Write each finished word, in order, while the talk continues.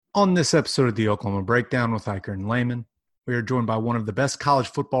On this episode of the Oklahoma Breakdown with Iker and Lehman, we are joined by one of the best college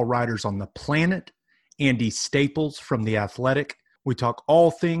football writers on the planet, Andy Staples from The Athletic. We talk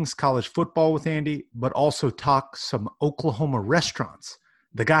all things college football with Andy, but also talk some Oklahoma restaurants.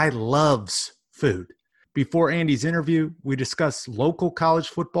 The guy loves food. Before Andy's interview, we discuss local college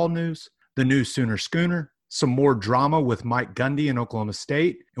football news, the new Sooner Schooner, some more drama with Mike Gundy in Oklahoma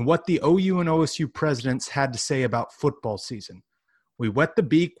State, and what the OU and OSU presidents had to say about football season. We wet the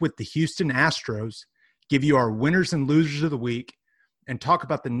beak with the Houston Astros, give you our winners and losers of the week, and talk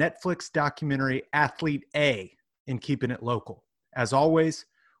about the Netflix documentary Athlete A in keeping it local. As always,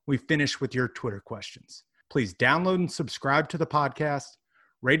 we finish with your Twitter questions. Please download and subscribe to the podcast,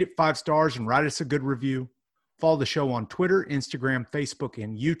 rate it 5 stars, and write us a good review. Follow the show on Twitter, Instagram, Facebook,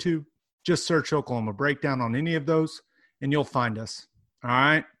 and YouTube. Just search Oklahoma Breakdown on any of those, and you'll find us. All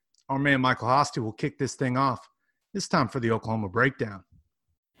right, our man Michael Hosty will kick this thing off. It's time for the Oklahoma Breakdown.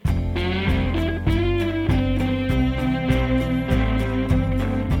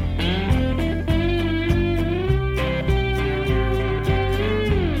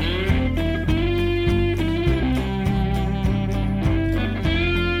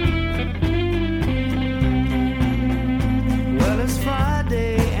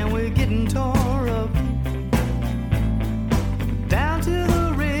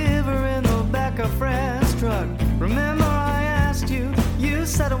 Remember I asked you, you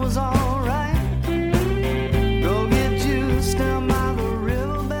said it was alright. Go get juice down by the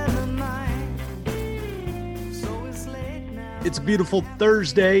riverbed tonight. So it's late now. It's a beautiful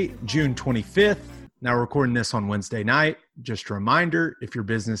Thursday, June 25th. Now we're recording this on Wednesday night. Just a reminder, if your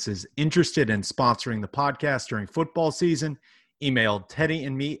business is interested in sponsoring the podcast during football season, email Teddy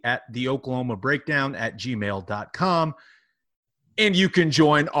and me at theoklahomabreakdown@gmail.com. And you can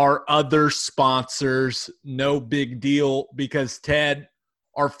join our other sponsors. No big deal, because Ted,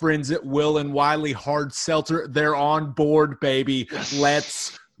 our friends at Will and Wiley Hard Seltzer, they're on board, baby.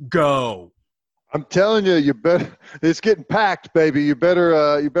 Let's go. I'm telling you, you better. It's getting packed, baby. You better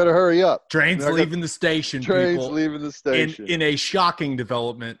hurry up. Train's leaving the station. Train's people. Leaving the station. In a shocking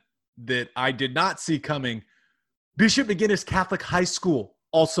development that I did not see coming, Bishop McGuinness Catholic High School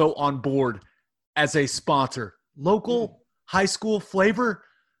also on board as a sponsor. Local high school flavor.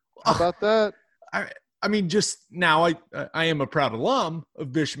 How about that? I mean, just now I am a proud alum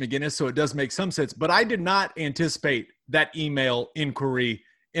of Bishop McGuinness, so it does make some sense. But I did not anticipate that email inquiry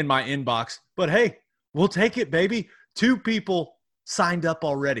in my inbox. But hey, we'll take it, baby. 2 people signed up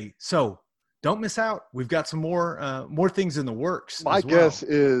already, so don't miss out. We've got some more things in the works. My guess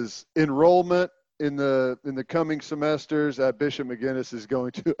is enrollment in the coming semesters at Bishop McGuinness is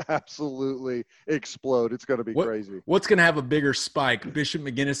going to absolutely explode. It's going to be crazy. What's going to have a bigger spike, Bishop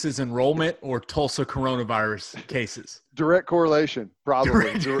McGuinness's enrollment or Tulsa coronavirus cases? Direct correlation,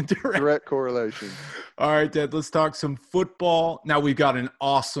 probably. Direct correlation. All right, Dad, let's talk some football. Now we've got an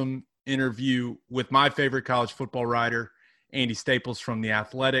awesome interview with my favorite college football writer, Andy Staples from The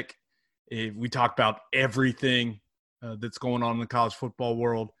Athletic. We talk about everything that's going on in the college football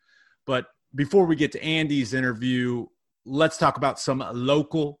world. But before we get to Andy's interview, let's talk about some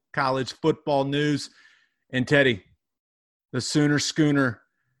local college football news. And Teddy, the Sooner Schooner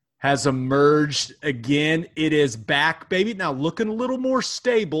has emerged again. It is back, baby. Now looking a little more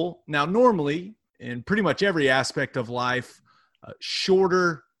stable. Now normally, in pretty much every aspect of life,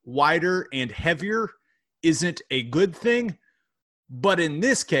 shorter, wider, and heavier isn't a good thing. But in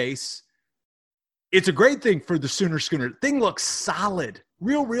this case, it's a great thing for the Sooner Schooner. Thing looks solid.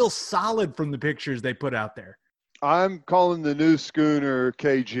 Real solid from the pictures they put out there. I'm calling the new Schooner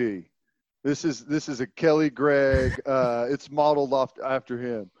KG. This is a Kelly Gregg. It's modeled after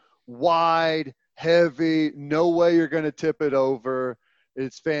him. Wide, heavy, no way you're going to tip it over.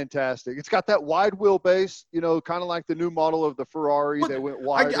 It's fantastic. It's got that wide wheelbase, kind of like the new model of the Ferrari. They went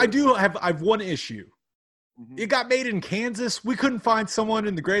wide. I've one issue. Mm-hmm. It got made in Kansas. We couldn't find someone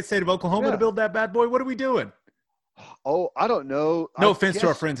in the great state of Oklahoma to build that bad boy. What are we doing? Oh, I don't know. No offense to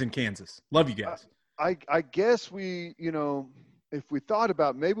our friends in Kansas. Love you guys. I guess we, if we thought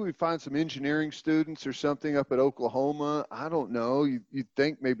about maybe we find some engineering students or something up at Oklahoma. I don't know. You'd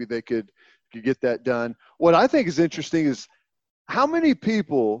think maybe they could get that done. What I think is interesting is how many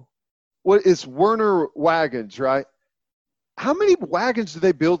people – it's Werner wagons, right? How many wagons do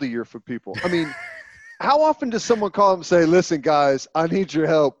they build a year for people? I mean – how often does someone call them and say, listen, guys, I need your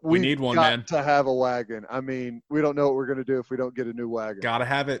help. We need one, man. To have a wagon. I mean, we don't know what we're going to do if we don't get a new wagon. Got to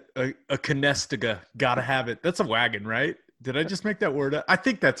have it. A Canestiga. Got to have it. That's a wagon, right? Did I just make that word up? I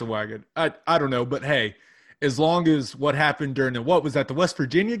think that's a wagon. I don't know. But, hey, as long as what happened during the West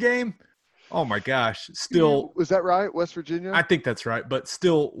Virginia game? Oh my gosh. Still, Was that right? West Virginia? I think that's right. But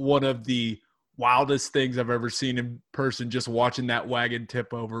still one of the wildest things I've ever seen in person, just watching that wagon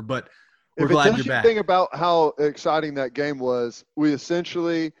tip over. But we're If it glad tells you're you back. anything about how exciting that game was, we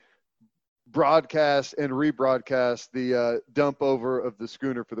essentially broadcast and rebroadcast the dump over of the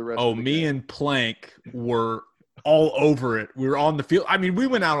schooner for the rest Oh, of the me game. and Plank were all over it. We were on the field. I mean, we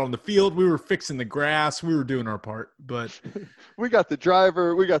went out on the field. We were fixing the grass. We were doing our part. But We got the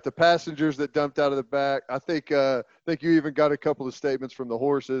driver, we got the passengers that dumped out of the back. I think you even got a couple of statements from the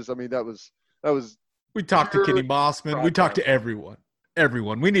horses. I mean, that was we talked to Pure Kenny Mossman. We talked to broadcast. everyone.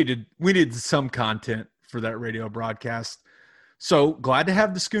 Everyone. We needed some content for that radio broadcast. So glad to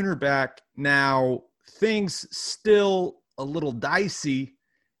have the schooner back. Now, things still a little dicey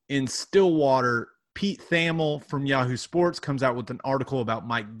in Stillwater. Pete Thamel from Yahoo Sports comes out with an article about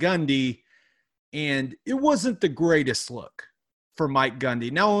Mike Gundy, and it wasn't the greatest look for Mike Gundy.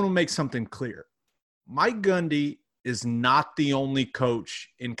 Now I want to make something clear. Mike Gundy is not the only coach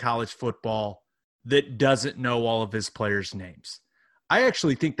in college football that doesn't know all of his players' names. I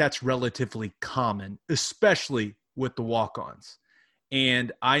actually think that's relatively common, especially with the walk-ons.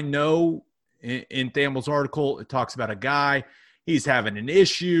 And I know in Thamel's article, it talks about a guy, he's having an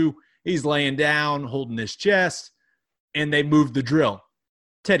issue, he's laying down, holding his chest, and they moved the drill.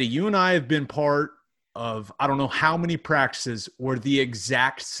 Teddy, you and I have been part of I don't know how many practices where the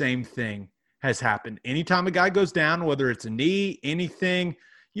exact same thing has happened. Anytime a guy goes down, whether it's a knee, anything,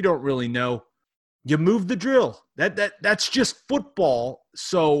 you don't really know, you move the drill. That's just football.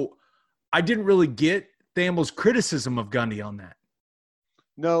 So I didn't really get Thamel's criticism of Gundy on that.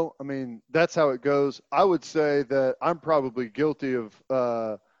 No, I mean, that's how it goes. I would say that I'm probably guilty of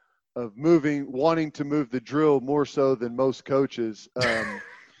wanting to move the drill more so than most coaches.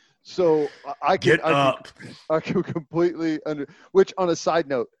 So I can completely which on a side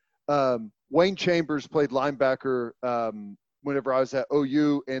note, Wayne Chambers played linebacker whenever I was at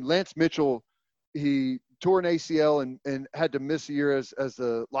OU, and Lance Mitchell, he tore an ACL and had to miss a year as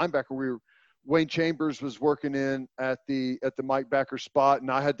the linebacker. Wayne Chambers was working in at the Mike Backer spot,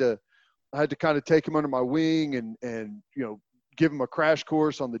 and I had to kind of take him under my wing and give him a crash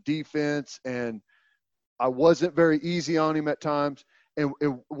course on the defense, and I wasn't very easy on him at times. And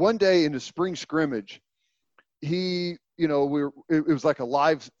one day in the spring scrimmage, it was like a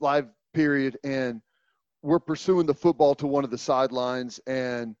live period, and we're pursuing the football to one of the sidelines,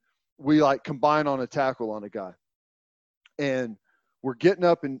 and we like combine on a tackle on a guy, and we're getting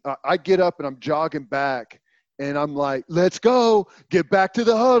up, and I get up and I'm jogging back, and I'm like, let's go, get back to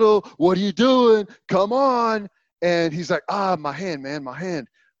the huddle. What are you doing? Come on. And he's like, my hand, man, my hand.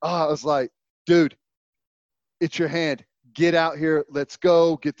 I was like, dude, it's your hand. Get out here. Let's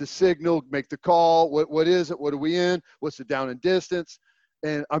go. Get the signal. Make the call. What is it? What are we in? What's the down and distance?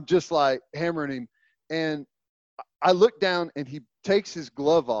 And I'm just like hammering him. And I look down, and he takes his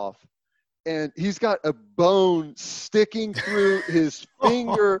glove off, and he's got a bone sticking through his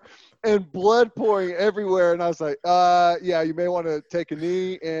finger and blood pouring everywhere. And I was like, yeah, you may want to take a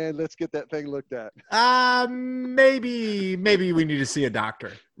knee and let's get that thing looked at. Maybe we need to see a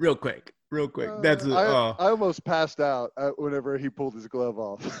doctor real quick. That's I almost passed out whenever he pulled his glove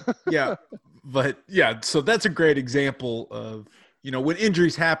off. Yeah. But yeah, so that's a great example of, when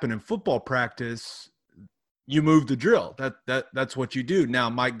injuries happen in football practice, you move the drill. That's what you do. Now,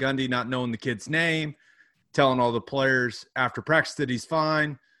 Mike Gundy not knowing the kid's name, telling all the players after practice that he's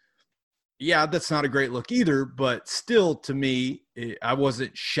fine. Yeah, that's not a great look either, but still, to me, I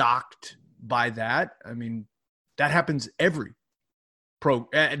wasn't shocked by that. I mean, that happens at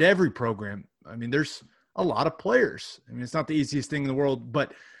every program. I mean, there's a lot of players. I mean, it's not the easiest thing in the world,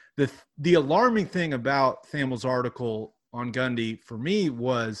 but the alarming thing about Thamel's article on Gundy for me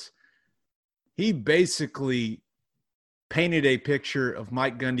was he basically painted a picture of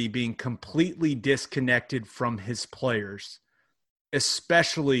Mike Gundy being completely disconnected from his players,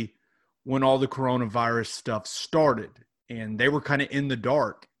 especially when all the coronavirus stuff started, and they were kind of in the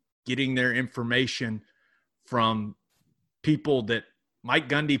dark getting their information from people that Mike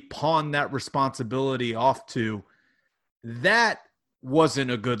Gundy pawned that responsibility off to. That wasn't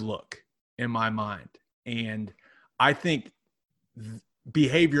a good look in my mind. And I think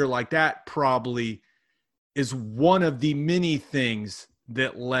behavior like that probably is one of the many things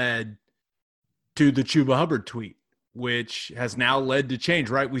that led to the Chuba Hubbard tweet, which has now led to change,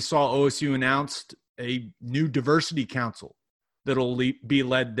 right? We saw OSU announced a new diversity council that'll be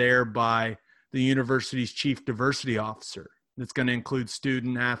led there by the university's chief diversity officer. That's going to include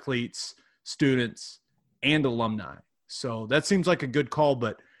student athletes, students, and alumni. So that seems like a good call.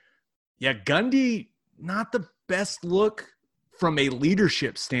 But yeah, Gundy, not the best look from a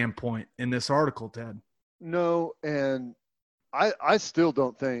leadership standpoint in this article, Ted. No, and I still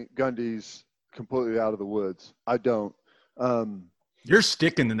don't think Gundy's completely out of the woods. I don't. You're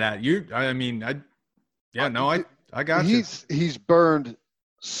sticking to that. I got you. He's burned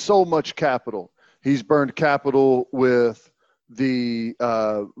so much capital. He's burned capital with the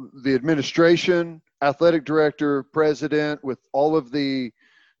administration, athletic director, president, with all of the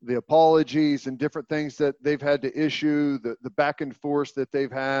apologies and different things that they've had to issue, the back and forth that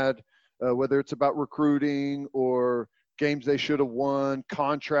they've had, whether it's about recruiting or games they should have won,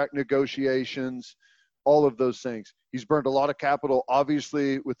 contract negotiations, all of those things. He's burned a lot of capital,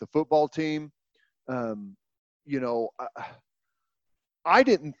 obviously, with the football team. I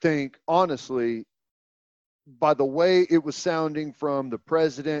didn't think, honestly, by the way it was sounding from the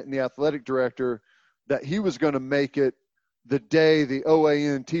president and the athletic director, that he was going to make it the day the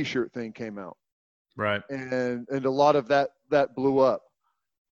OAN T-shirt thing came out. Right. And a lot of that blew up.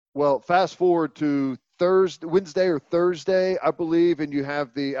 Well, fast forward to Wednesday or Thursday, I believe, and you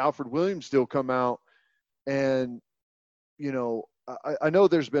have the Alfred Williams deal come out. And, I know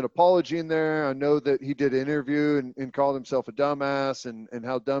there's been apology in there. I know that he did an interview and called himself a dumbass and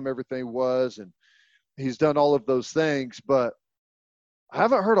how dumb everything was. And he's done all of those things, but I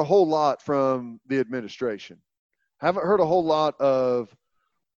haven't heard a whole lot from the administration. Haven't heard a whole lot of,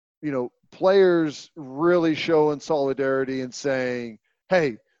 players really showing solidarity and saying,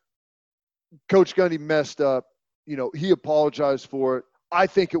 hey, Coach Gundy messed up. He apologized for it. I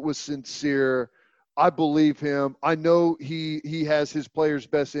think it was sincere. I believe him. I know he has his players'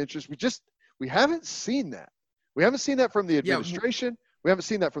 best interest. We haven't seen that. We haven't seen that from the administration. We haven't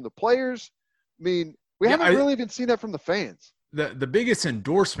seen that from the players. I mean, we haven't really even seen that from the fans. The biggest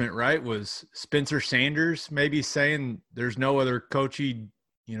endorsement, right, was Spencer Sanders maybe saying there's no other coach he'd,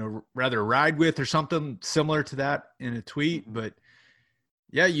 rather ride with or something similar to that in a tweet. But,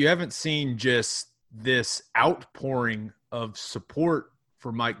 yeah, you haven't seen just this outpouring of support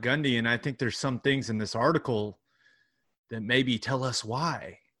for Mike Gundy. And I think there's some things in this article that maybe tell us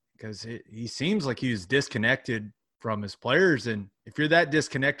why, because he seems like he was disconnected from his players. And if you're that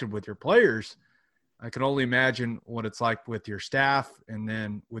disconnected with your players, I can only imagine what it's like with your staff and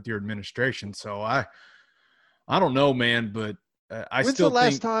then with your administration. So I don't know, man, but When's the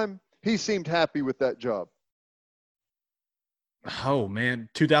last time he seemed happy with that job? Oh man,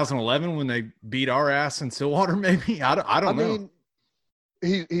 2011 when they beat our ass in Stillwater, maybe. I don't know. I mean,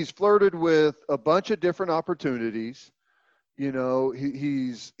 he's flirted with a bunch of different opportunities.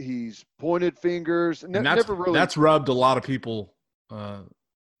 He's pointed fingers. And that's rubbed a lot of people.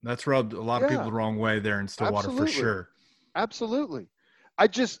 That's rubbed a lot of people the wrong way there in Stillwater. Absolutely. For sure. Absolutely.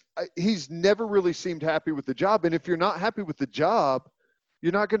 He's never really seemed happy with the job. And if you're not happy with the job,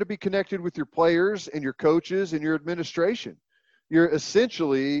 you're not going to be connected with your players and your coaches and your administration. You're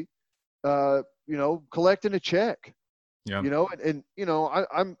essentially, collecting a check. Yeah.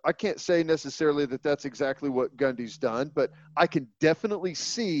 I can't say necessarily that that's exactly what Gundy's done, but I can definitely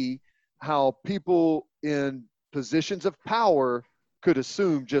see how people in positions of power could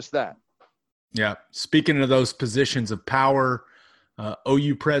assume just that. Yeah. Speaking of those positions of power,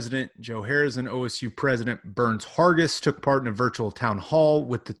 OU President Joe Harroz and OSU President Burns Hargis took part in a virtual town hall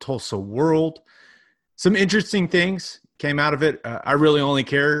with the Tulsa World. Some interesting things came out of it. I really only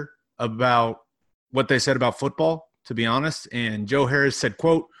care about what they said about football, to be honest. And Joe Harroz said,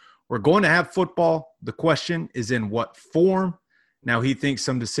 quote, "We're going to have football. The question is in what form." Now, he thinks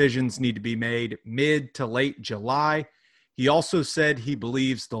some decisions need to be made mid to late July. He also said he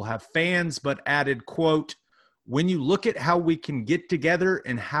believes they'll have fans, but added, quote, "When you look at how we can get together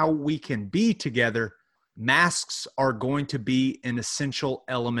and how we can be together, masks are going to be an essential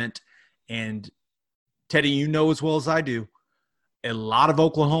element." And Teddy, you know as well as I do, a lot of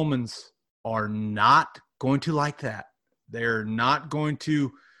Oklahomans are not going to like that. They're not going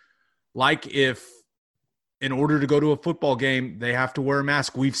to like if in order to go to a football game, they have to wear a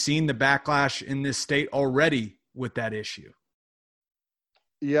mask. We've seen the backlash in this state already with that issue.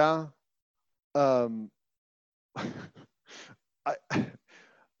 Yeah. There's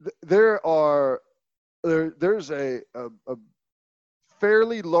a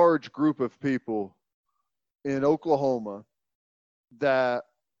fairly large group of people in Oklahoma that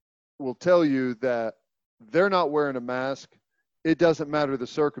will tell you that they're not wearing a mask. It doesn't matter the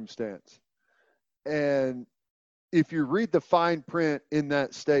circumstance. And if you read the fine print in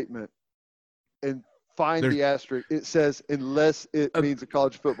that statement and find the asterisk, it says, unless it means a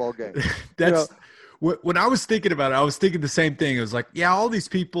college football game. That's when I was thinking about it, I was thinking the same thing. It was like, yeah, all these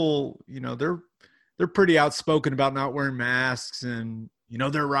people, they're pretty outspoken about not wearing masks and,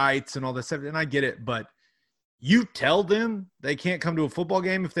 their rights and all that stuff. And I get it. But you tell them they can't come to a football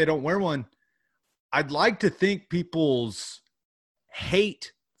game if they don't wear one. I'd like to think people's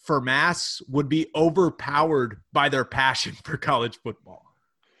hate for masks would be overpowered by their passion for college football.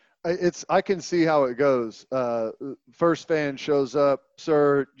 I can see how it goes. First fan shows up,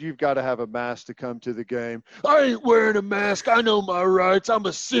 sir, you've got to have a mask to come to the game. I ain't wearing a mask. I know my rights. I'm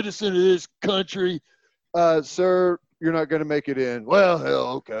a citizen of this country. Sir, you're not going to make it in. Well, hell,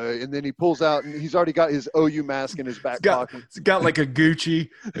 okay. And then he pulls out, and he's already got his OU mask in his back pocket. He's got like a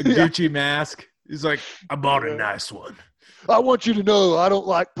Gucci mask. He's like, I bought a nice one. I want you to know I don't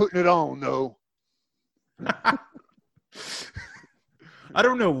like putting it on, though. I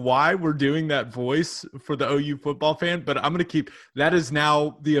don't know why we're doing that voice for the OU football fan, but I'm going to keep – that is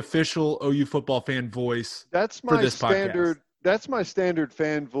now the official OU football fan voice for this podcast. That's my standard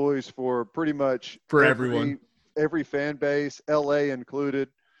fan voice for pretty much – for everyone. Every fan base, LA included.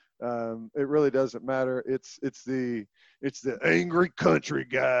 It really doesn't matter. It's the angry country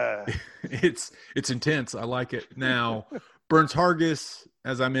guy. It's intense. I like it. Now, Burns Hargis,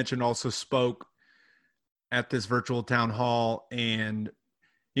 as I mentioned, also spoke at this virtual town hall, and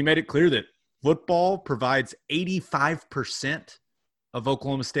he made it clear that football provides 85% of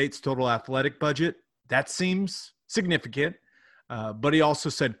Oklahoma State's total athletic budget. That seems significant. But he also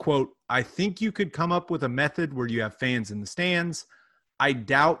said, quote, I think you could come up with a method where you have fans in the stands. I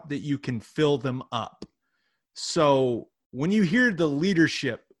doubt that you can fill them up. So when you hear the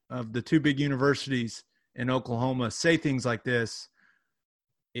leadership of the two big universities in Oklahoma say things like this,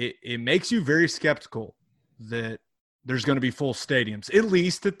 it makes you very skeptical that there's going to be full stadiums, at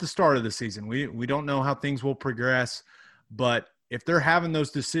least at the start of the season. We don't know how things will progress, but if they're having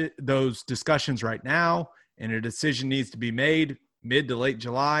those discussions right now and a decision needs to be made mid to late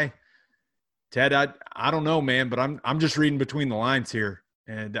July, Ted, I don't know, man, but I'm just reading between the lines here.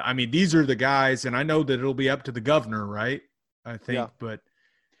 And I mean, these are the guys, and I know that it'll be up to the governor, right? I think, yeah. But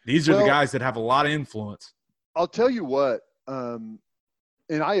these are the guys that have a lot of influence. I'll tell you what, and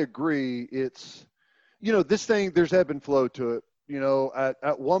I agree. It's, this thing, there's ebb and flow to it.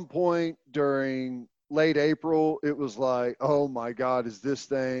 At one point during late April, it was like, oh my God, is this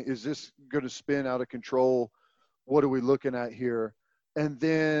going to spin out of control? What are we looking at here? And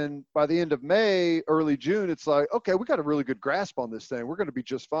then by the end of May, early June, it's like, okay, we got a really good grasp on this thing. We're going to be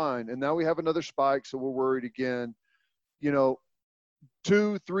just fine. And now we have another spike, so we're worried again.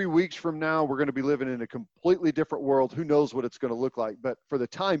 2-3 weeks from now, we're going to be living in a completely different world. Who knows what it's going to look like? But for the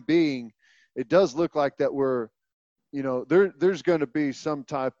time being, it does look like that we're, there's going to be some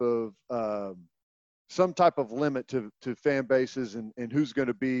type of limit to fan bases and who's going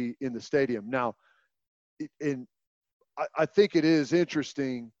to be in the stadium. Now, I think it is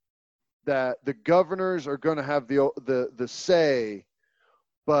interesting that the governors are going to have the say,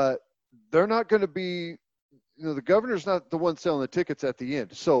 but they're not going to be, the governor's not the one selling the tickets at the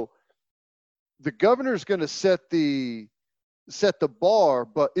end. So the governor's going to set the bar,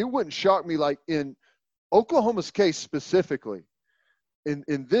 but it wouldn't shock me, like in Oklahoma's case specifically,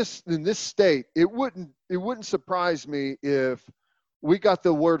 in this state, it wouldn't surprise me if we got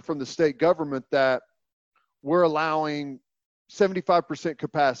the word from the state government that we're allowing 75%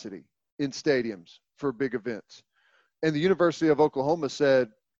 capacity in stadiums for big events. And the University of Oklahoma said,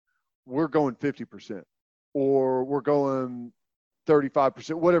 we're going 50% or we're going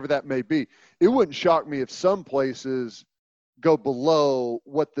 35%, whatever that may be. It wouldn't shock me if some places go below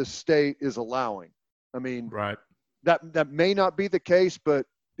what the state is allowing. I mean, right. That may not be the case, but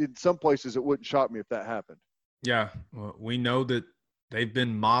in some places it wouldn't shock me if that happened. Yeah. Well, we know that they've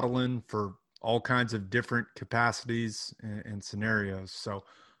been modeling for all kinds of different capacities and scenarios. So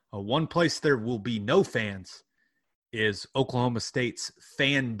one place there will be no fans is Oklahoma State's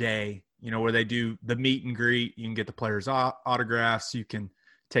Fan Day, where they do the meet and greet. You can get the players' autographs. You can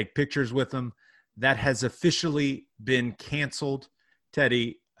take pictures with them. That has officially been canceled.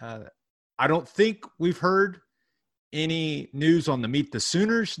 Teddy, I don't think we've heard any news on the Meet the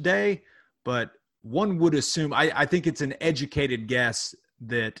Sooners Day, but one would assume, I think it's an educated guess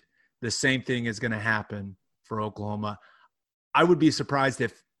that the same thing is going to happen for Oklahoma. I would be surprised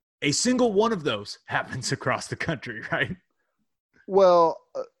if a single one of those happens across the country, right? Well,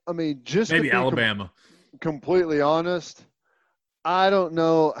 I mean, just maybe Alabama. Completely honest, I don't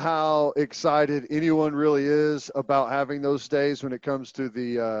know how excited anyone really is about having those days when it comes to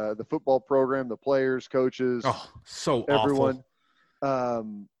the football program, the players, coaches, so everyone.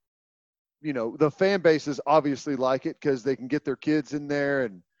 Awful. The fan bases obviously like it because they can get their kids in there.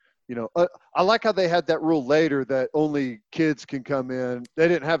 And, I like how they had that rule later that only kids can come in. They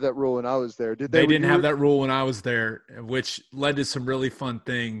didn't have that rule when I was there. Did they? They didn't have that rule when I was there, which led to some really fun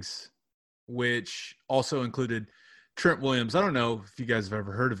things which also included Trent Williams. I don't know if you guys have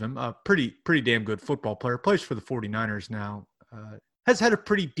ever heard of him. Pretty damn good football player. Plays for the 49ers now. Has had a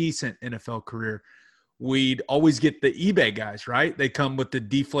pretty decent NFL career. We'd always get the eBay guys, right? They come with the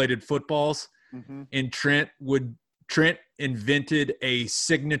deflated footballs. Mm-hmm. And Trent invented a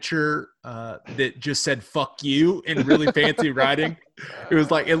signature that just said "fuck you" in really fancy writing. It was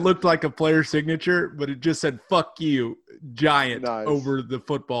like, it looked like a player signature, but it just said "fuck you" giant over the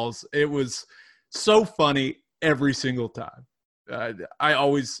footballs. It was so funny every single time. I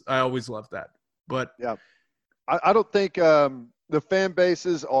always love that. But yeah, I don't think the fan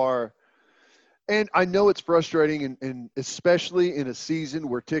bases are. And I know it's frustrating, and especially in a season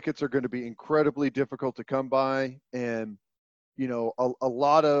where tickets are going to be incredibly difficult to come by, and a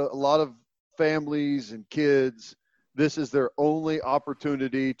lot of families and kids, this is their only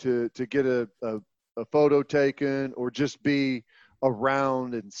opportunity to get a photo taken or just be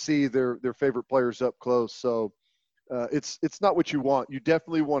around and see their favorite players up close. So it's not what you want. You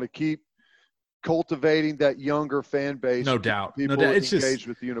definitely want to keep cultivating that younger fan base. No doubt. People It's engaged just,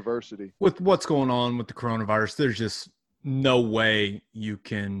 with the university. with what's going on with the coronavirus, there's just no way you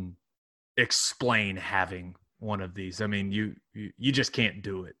can explain having one of these. I mean, you just can't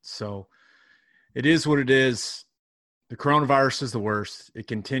do it. So it is what it is. The coronavirus is the worst. It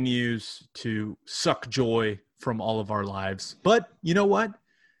continues to suck joy from all of our lives. But you know what?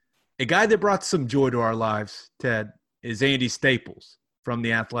 A guy that brought some joy to our lives, Ted, is Andy Staples from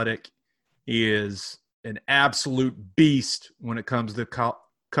The Athletic. He is an absolute beast when it comes to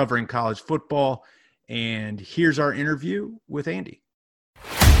covering college football. And here's our interview with Andy.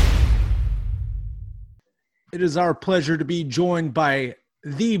 It is our pleasure to be joined by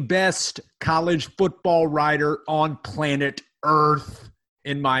the best college football writer on planet Earth,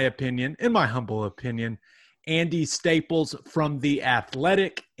 in my humble opinion, Andy Staples from The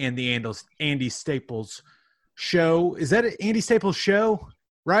Athletic and the Andy Staples Show. Is that an Andy Staples Show?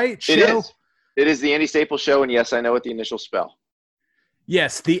 Right? It is. It is the Andy Staples Show, and yes, I know what the initials spell.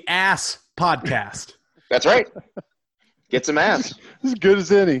 Yes, the Ass Podcast. That's right. Get some ass. As good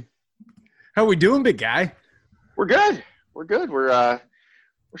as any. How we doing, big guy? We're good. We're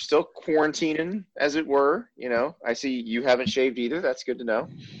still quarantining, as it were. I see you haven't shaved either. That's good to know.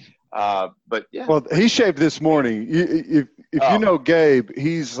 But yeah. Well, he shaved this morning. If you know Gabe,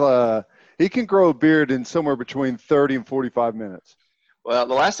 he can grow a beard in somewhere between 30 and 45 minutes. Well,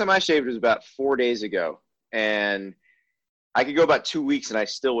 the last time I shaved was about 4 days ago, and I could go about 2 weeks and I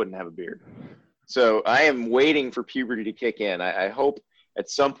still wouldn't have a beard. So I am waiting for puberty to kick in. I hope at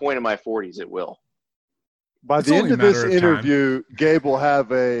some point in my 40s it will. By the end of this interview, Gabe will have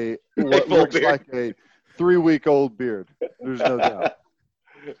what looks like a 3-week-old beard. There's no doubt.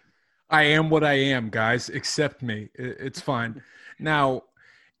 I am what I am, guys. Accept me. It's fine. Now,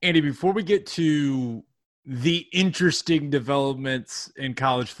 Andy, before we get to the interesting developments in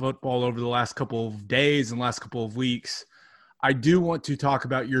college football over the last couple of days and last couple of weeks, I do want to talk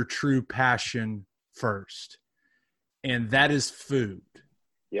about your true passion first, and that is food.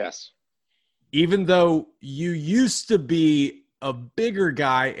 Yes. Even though you used to be a bigger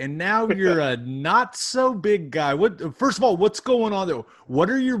guy and now you're a not so big guy. First of all, what's going on there?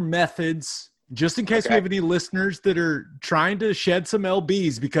 What are your methods, just in case we have any listeners that are trying to shed some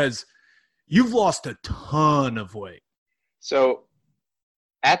LBs, because you've lost a ton of weight. So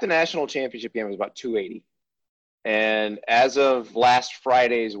at the national championship game, it was about 280. And as of last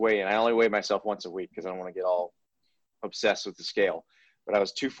Friday's weigh-in, I only weigh myself once a week because I don't want to get all obsessed with the scale, but I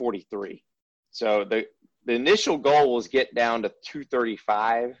was 243. So the initial goal was get down to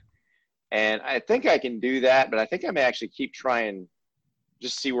 235. And I think I can do that, but I think I may actually keep trying,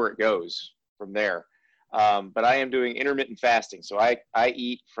 just see where it goes from there. But I am doing intermittent fasting. So I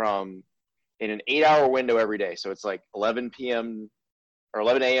eat in an 8-hour window every day. So it's like 11 p.m. or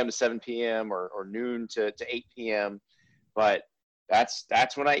 11 a.m. to 7 p.m. or noon to 8 p.m. But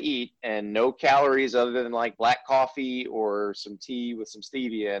that's when I eat, and no calories other than like black coffee or some tea with some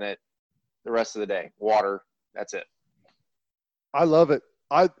stevia in it the rest of the day. Water. That's it. I love it.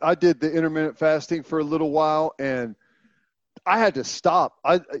 I did the intermittent fasting for a little while, and I had to stop.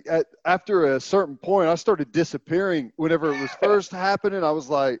 After a certain point, I started disappearing. Whenever it was first happening, I was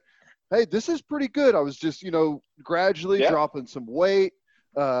like, hey, this is pretty good. I was just, gradually dropping some weight,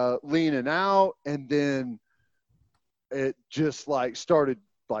 leaning out, and then it just started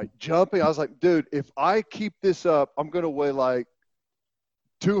jumping. I was like, dude, if I keep this up, I'm going to weigh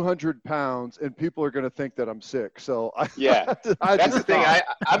 200 pounds and people are going to think that I'm sick. So that's the thing.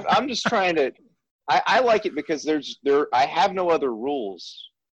 I'm just trying to, I like it because I have no other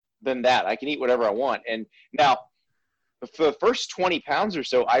rules than that. I can eat whatever I want. And now for the first 20 pounds or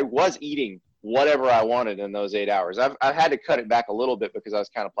so, I was eating whatever I wanted in those 8 hours. I've had to cut it back a little bit because I was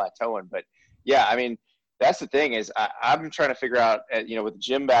kind of plateauing. But, yeah, I mean, that's the thing is I'm trying to figure out, with the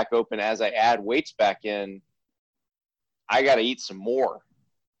gym back open, as I add weights back in, I got to eat some more.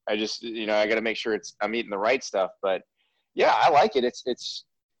 I just, I got to make sure I'm eating the right stuff. But, yeah, I like it.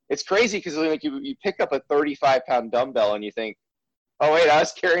 It's crazy because like you pick up a 35-pound dumbbell and you think, oh, wait, I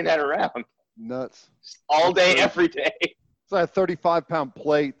was carrying that around. Nuts. All day, every day. It's like a 35-pound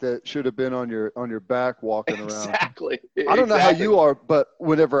plate that should have been on your back walking around. Exactly. I don't know how you are, but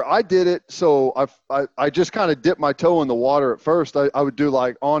whenever I did it, so I just kind of dipped my toe in the water at first. I would do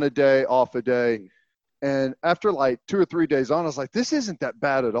like on a day, off a day. And after like 2 or 3 days on, I was like, this isn't that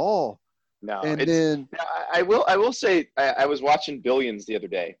bad at all. No. And then I will say I was watching Billions the other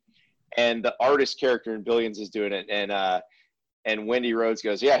day, and the artist character in Billions is doing it. And Wendy Rhodes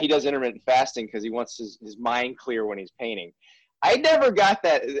goes, yeah, he does intermittent fasting because he wants his mind clear when he's painting. I never got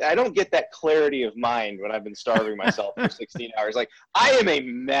that. I don't get that clarity of mind when I've been starving myself for 16 hours. Like, I am a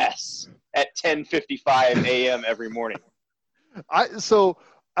mess at 10:55 a.m. every morning.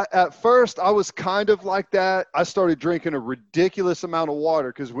 At first, I was kind of like that. I started drinking a ridiculous amount of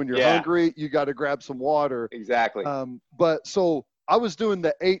water because when you're hungry, you got to grab some water. Exactly. But so I was doing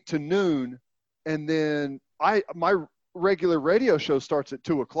the 8 to noon, and then my regular radio show starts at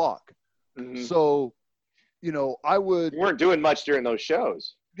 2 o'clock. Mm-hmm. So, you weren't doing much during those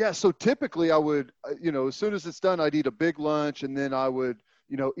shows. Yeah. So typically I would, as soon as it's done, I'd eat a big lunch, and then I would,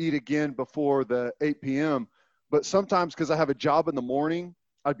 eat again before the 8 p.m. But sometimes because I have a job in the morning,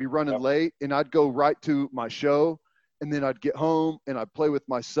 I'd be running late, and I'd go right to my show, and then I'd get home and I'd play with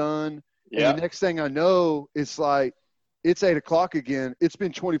my son. Yeah. And the next thing I know, it's like, it's 8 o'clock again. It's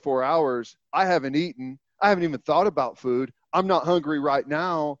been 24 hours. I haven't eaten. I haven't even thought about food. I'm not hungry right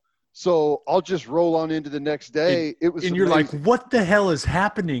now. So I'll just roll on into the next day. It was, and you're amazing. like, what the hell is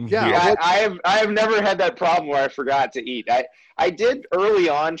happening here? Yeah, I have never had that problem where I forgot to eat. I did early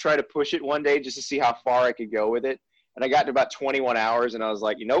on try to push it one day just to see how far I could go with it. And I got to about 21 hours, and I was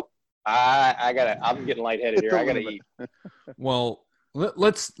like, nope, I'm getting lightheaded here. I got to eat. Well,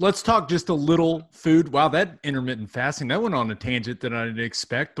 let's talk just a little food. Wow, that intermittent fasting, that went on a tangent that I didn't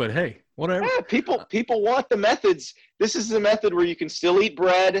expect, but hey, whatever. Yeah, people want the methods. This is the method where you can still eat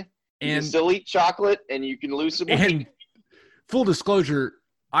bread, you can still eat chocolate, and you can lose some weight. And full disclosure,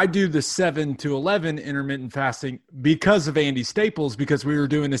 I do the 7 to 11 intermittent fasting because of Andy Staples, because we were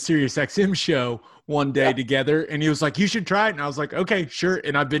doing a Sirius XM show one day together, and he was like, you should try it. And I was like, okay, sure.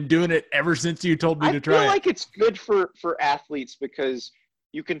 And I've been doing it ever since you told me to try it. I feel like it's good for athletes because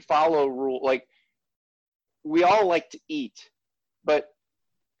you can follow rules. Like, we all like to eat, but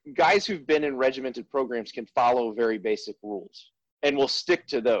guys who've been in regimented programs can follow very basic rules and will stick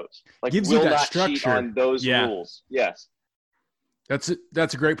to those. Like, gives will you that not structure cheat on those rules. Yes. That's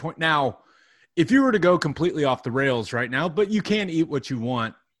a great point. Now, if you were to go completely off the rails right now, but you can eat what you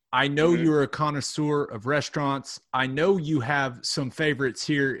want. I know you're a connoisseur of restaurants. I know you have some favorites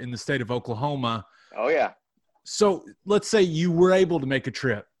here in the state of Oklahoma. Oh, yeah. So let's say you were able to make a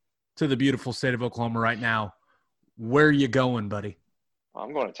trip to the beautiful state of Oklahoma right now. Where are you going, buddy?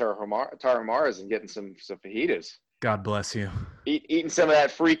 I'm going to Tarahumara's and getting some fajitas. God bless you. Eating some of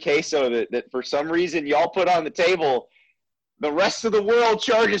that free queso that for some reason y'all put on the table. The rest of the world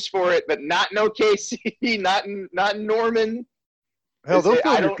charges for it, but not in OKC, not in Norman. Hell, they'll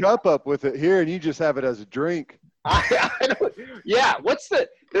fill your cup up with it here, and you just have it as a drink. Yeah.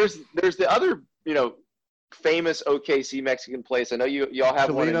 There's the other, famous OKC Mexican place. I know y'all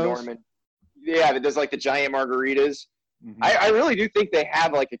have one in Norman. Yeah, that does like the giant margaritas. Mm-hmm. I really do think they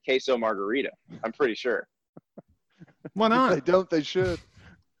have like a queso margarita. I'm pretty sure. Why not? If they don't, they should.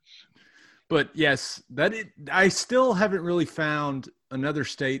 But yes, I still haven't really found another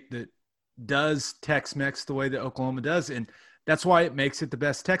state that does Tex-Mex the way that Oklahoma does, and that's why it makes it the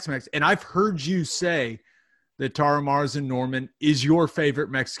best Tex-Mex. And I've heard you say that Tarahumara's in Norman is your favorite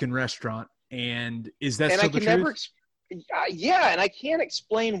Mexican restaurant, and is that still the truth? And I can't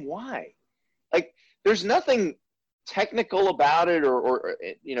explain why. Like, there's nothing technical about it, or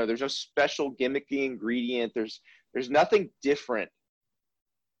there's no special gimmicky ingredient. There's nothing different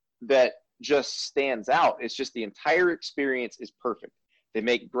that just stands out. It's just the entire experience is perfect. They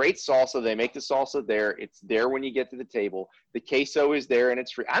make great salsa. They make the salsa there. It's there when you get to the table. The queso is there and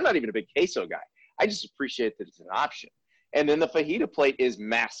it's free. I'm not even a big queso guy. I just appreciate that it's an option. And then the fajita plate is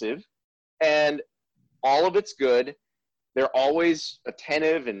massive and all of it's good. They're always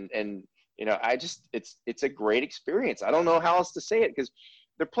attentive and it's a great experience. I don't know how else to say it because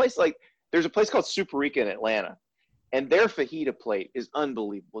there's a place called Superica in Atlanta and their fajita plate is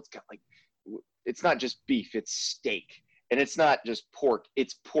unbelievable. It's got it's not just beef, it's steak. And it's not just pork,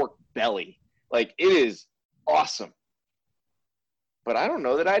 it's pork belly. Like, it is awesome. But I don't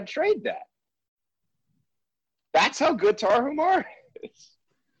know that I'd trade that. That's how good Tarahumara is.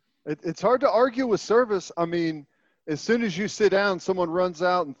 It's hard to argue with service. I mean, as soon as you sit down, someone runs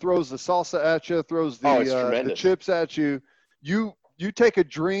out and throws the salsa at you, throws the chips at you. You take a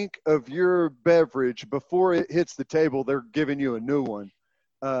drink of your beverage before it hits the table. They're giving you a new one.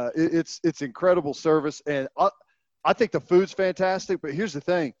 It's incredible service, and I think the food's fantastic. But here's the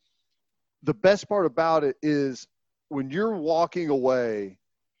thing: the best part about it is when you're walking away,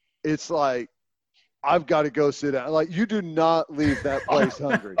 it's like, I've got to go sit down. Like, you do not leave that place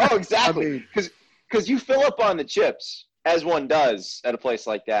hungry. Oh, exactly. I mean, because you fill up on the chips, as one does at a place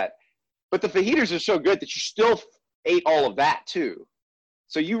like that. But the fajitas are so good that you still ate all of that too.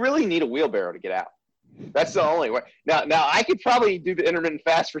 So you really need a wheelbarrow to get out. That's the only way. Now I could probably do the intermittent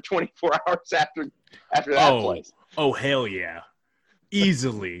fast for 24 hours after that place. Oh, hell yeah.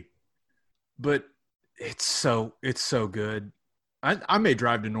 Easily. But it's so good. I may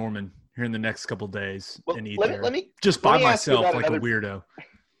drive to Norman here in the next couple of days and eat there. Just by myself like a weirdo.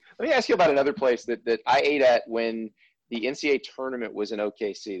 Let me ask you about another place that I ate at when the NCAA tournament was in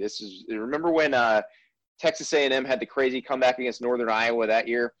OKC. Remember when Texas A&M had the crazy comeback against Northern Iowa that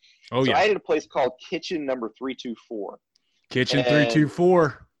year? Oh, yeah. I ate at a place called Kitchen Number 324. Kitchen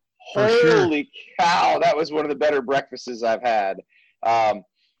 324. Holy cow, that was one of the better breakfasts I've had.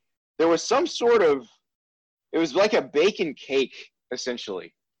 There was some sort of – it was like a bacon cake,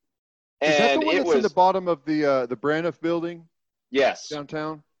 essentially. Is that the one that's in the bottom of the Braniff building? Yes.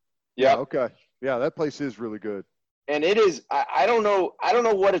 Downtown? Yeah. Okay. Yeah, that place is really good. And it is – I don't know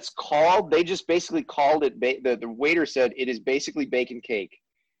what it's called. They just basically called it the waiter said it is basically bacon cake.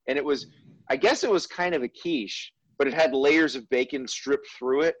 And it was – I guess it was kind of a quiche, but it had layers of bacon stripped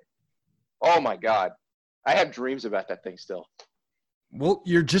through it. Oh, my God. I have dreams about that thing still. Well,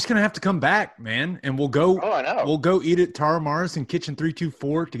 you're just going to have to come back, man, and we'll go – Oh, I know. We'll go eat at Tarahumara's and Kitchen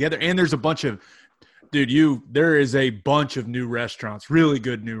 324 together. And there's a bunch of – there is a bunch of new restaurants, really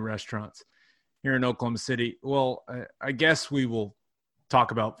good new restaurants here in Oklahoma City. Well, I guess we will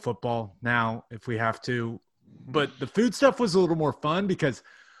talk about football now if we have to. But the food stuff was a little more fun because,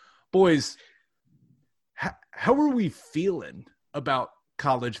 boys, how are we feeling about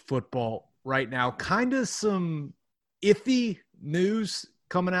college football right now? Kind of some iffy news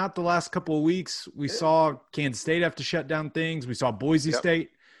coming out the last couple of weeks. We saw Kansas State have to shut down things. We saw Boise State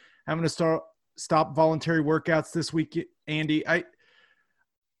having to stop voluntary workouts this week. Andy,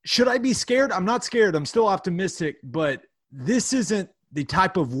 should I be scared? I'm not scared. I'm still optimistic, but this isn't the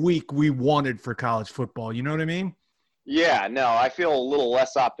type of week we wanted for college football. You know what I mean? Yeah, no, I feel a little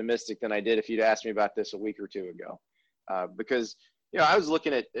less optimistic than I did if you'd asked me about this a week or two ago. Because, I was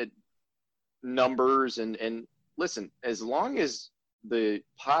looking at numbers and listen, as long as the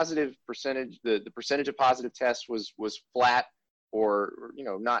positive percentage, the percentage of positive tests was flat or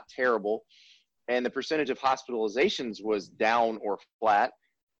not terrible, and the percentage of hospitalizations was down or flat,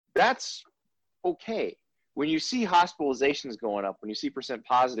 that's okay. When you see hospitalizations going up, when you see percent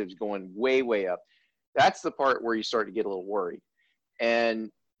positives going way, way up, that's the part where you start to get a little worried.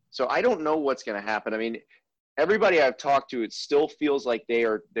 And so I don't know what's going to happen. I mean, everybody I've talked to, it still feels like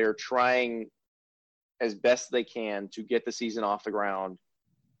they're trying as best they can to get the season off the ground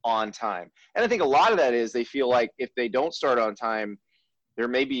on time. And I think a lot of that is they feel like if they don't start on time, there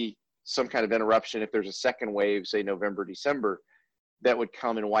may be some kind of interruption if there's a second wave, say November, December, that would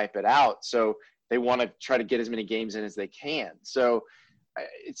come and wipe it out. So they want to try to get as many games in as they can. So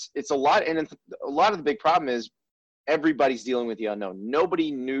it's a lot. And a lot of the big problem is everybody's dealing with the unknown.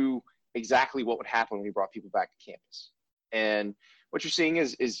 Nobody knew exactly what would happen when we brought people back to campus. And what you're seeing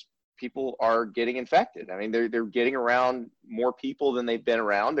is people are getting infected. I mean, they're getting around more people than they've been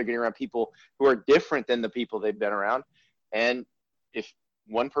around. They're getting around people who are different than the people they've been around. And if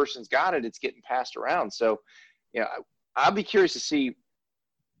one person's got it, it's getting passed around. So, I'll be curious to see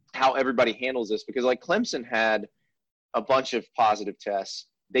how everybody handles this, because like Clemson had a bunch of positive tests.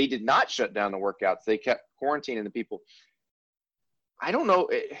 They did not shut down the workouts. They kept quarantining the people. I don't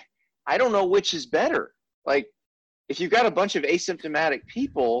know which is better. Like, if you've got a bunch of asymptomatic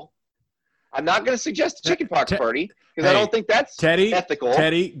people, I'm not going to suggest a chickenpox party because I don't think that's ethical.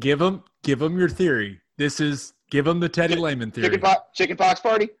 Teddy, give them your theory. Give them the Teddy Lehman theory. Chickenpox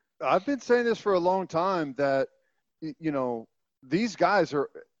party. I've been saying this for a long time that, these guys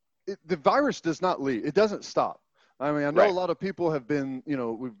the virus does not leave. It doesn't stop. I mean, I know a lot of people have been,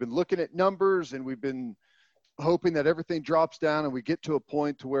 we've been looking at numbers and we've been hoping that everything drops down and we get to a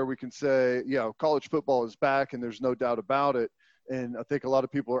point to where we can say, college football is back and there's no doubt about it. And I think a lot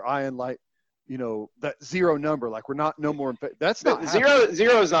of people are eyeing like, that zero number, like we're not no more. That's not zero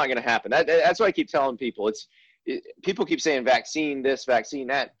is not going to happen. That's why I keep telling people. People keep saying vaccine this, vaccine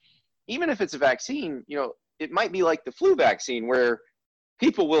that. Even if it's a vaccine, it might be like the flu vaccine where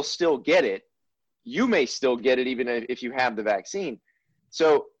people will still get it. You may still get it even if you have the vaccine.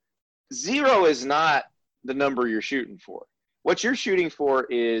 So 0 is not the number you're shooting for. What you're shooting for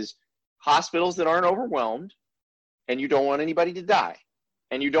is hospitals that aren't overwhelmed, and you don't want anybody to die,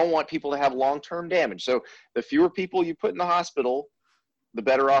 and you don't want people to have long-term damage. So the fewer people you put in the hospital, the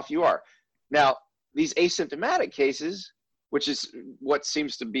better off you are. Now, these asymptomatic cases, which is what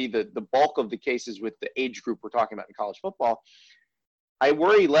seems to be the bulk of the cases with the age group we're talking about in college football, I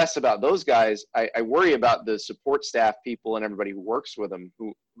worry less about those guys. I worry about the support staff people and everybody who works with them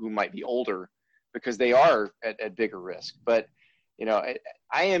who might be older, because they are at bigger risk. But,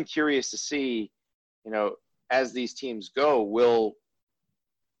 I am curious to see, as these teams go, will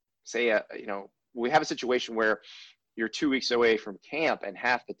say, we have a situation where you're 2 weeks away from camp and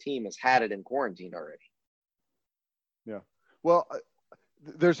half the team has had it in quarantine already. Yeah. Well,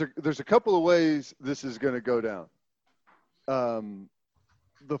 there's a couple of ways this is going to go down.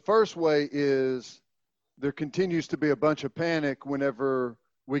 The first way is there continues to be a bunch of panic whenever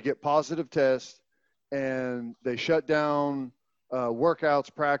we get positive tests, and they shut down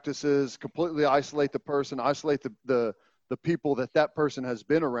workouts, practices, completely isolate the person, isolate the people that person has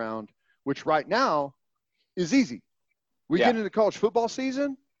been around, which right now is easy. We get into college football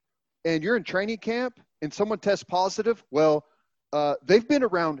season and you're in training camp and someone tests positive. Well, they've been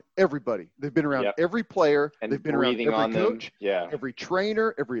around everybody. They've been around every player. And they've been around every coach, every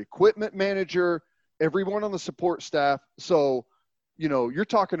trainer, every equipment manager, everyone on the support staff. So, you're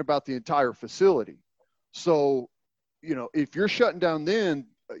talking about the entire facility. So, if you're shutting down then,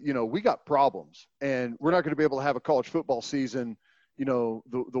 we got problems, and we're not going to be able to have a college football season,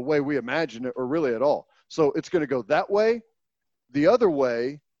 the way we imagine it, or really at all. So it's going to go that way. The other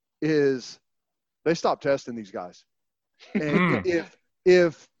way is they stop testing these guys. And if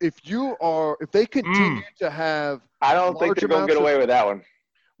they continue to have, I don't think they're going to get away with that one.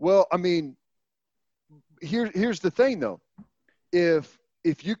 Well, I mean, here's the thing though. If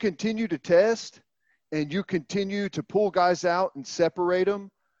you continue to test and you continue to pull guys out and separate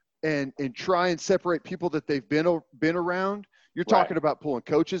them and try and separate people that they've been around, you're talking about pulling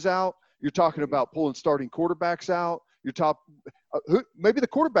coaches out. You're talking about pulling starting quarterbacks out. Maybe the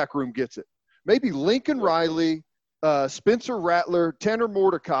quarterback room gets it. Maybe Lincoln Riley, Spencer Rattler, Tanner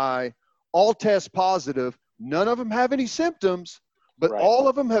Mordecai, all test positive. None of them have any symptoms, but all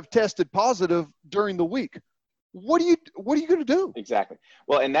of them have tested positive during the week. What are you going to do? Exactly.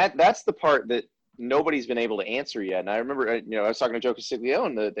 Well, and that's the part that nobody's been able to answer yet. And I remember, I was talking to Joe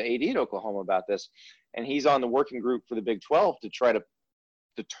Castiglione, the AD at Oklahoma, about this, and he's on the working group for the Big 12 to try to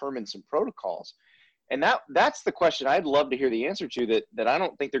determine some protocols. And that's the question I'd love to hear the answer to, that I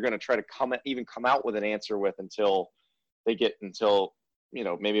don't think they're going to try to come out with an answer with until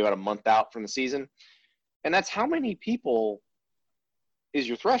maybe about a month out from the season. And that's how many people is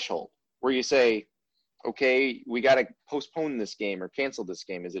your threshold where you say, okay, we got to postpone this game or cancel this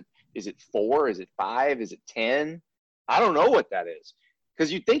game. Is it 4? Is it 5? Is it 10? I don't know what that is.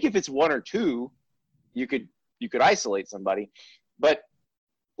 Because you'd think if it's 1 or 2, you could isolate somebody. But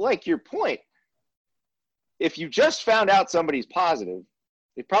like your point, if you just found out somebody's positive,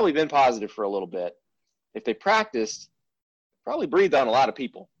 they've probably been positive for a little bit. If they practiced, probably breathed on a lot of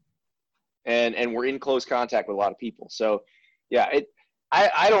people, and were in close contact with a lot of people. So, yeah,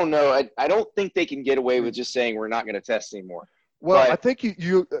 I don't know. I don't think they can get away with just saying we're not going to test anymore. Well, I think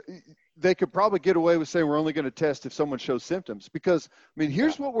they could probably get away with saying we're only going to test if someone shows symptoms, because, I mean,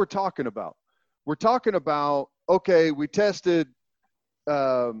 here's what we're talking about. We're talking about, okay, we tested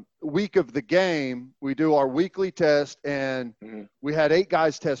week of the game. We do our weekly test, and we had 8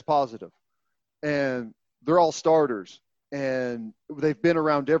 guys test positive, and they're all starters, and they've been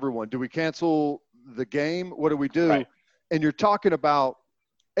around everyone. Do we cancel the game? What do we do? Right. And you're talking about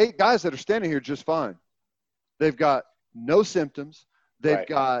 8 guys that are standing here just fine. They've got no symptoms. They've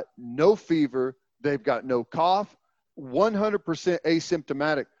got no fever. They've got no cough, 100%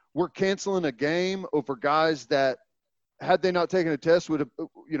 asymptomatic. We're canceling a game over guys that, had they not taken a test, would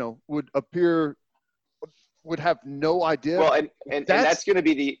have no idea. Well, and that's going to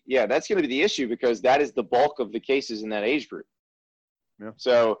be the issue, because that is the bulk of the cases in that age group. Yeah.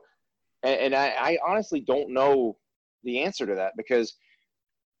 So, and I honestly don't know the answer to that, because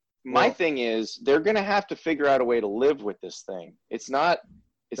my thing is they're going to have to figure out a way to live with this thing. It's not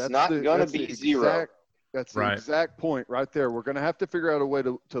going to be 0. That's the exact point right there. We're going to have to figure out a way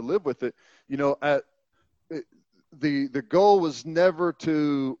to live with it. the goal was never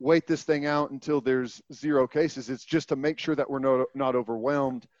to wait this thing out until there's 0 cases. It's just to make sure that we're not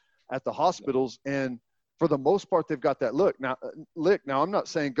overwhelmed at the hospitals. And for the most part, they've got that look. Now, I'm not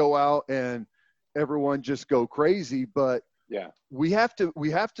saying go out and everyone just go crazy, but Yeah. we have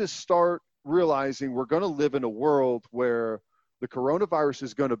to start realizing we're going to live in a world where the coronavirus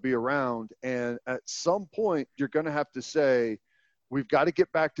is going to be around. And at some point, you're going to have to say, we've got to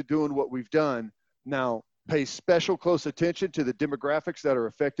get back to doing what we've done. Now, pay special close attention to the demographics that are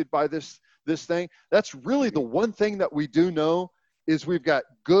affected by this thing. That's really the one thing that we do know is we've got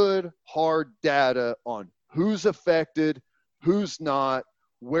good, hard data on who's affected, who's not,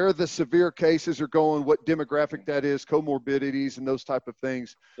 where the severe cases are going, what demographic that is, comorbidities and those type of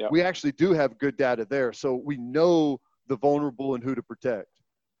things. Yep. We actually do have good data there. So we know the vulnerable and who to protect.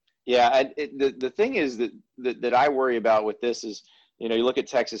 Yeah, the thing is that I worry about with this is, you look at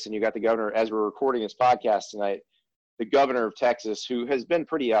Texas and you got the governor, as we're recording this podcast tonight, the governor of Texas, who has been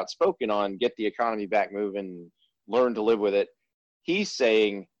pretty outspoken on get the economy back moving, learn to live with it. He's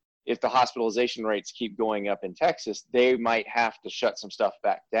saying if the hospitalization rates keep going up in Texas, they might have to shut some stuff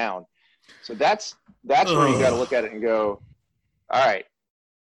back down. So that's where you got to look at it and go, all right,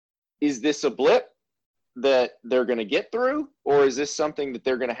 is this a blip that they're going to get through, or is this something that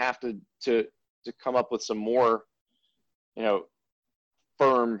they're going to have to come up with some more,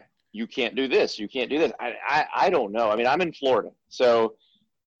 firm, you can't do this, you can't do this. I don't know. I mean, I'm in Florida, so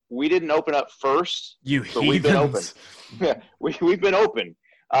we didn't open up first, but we've been open. Yeah, we've been open.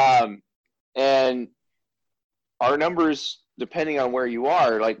 And our numbers, depending on where you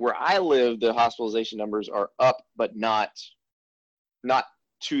are, like where I live, the hospitalization numbers are up, but not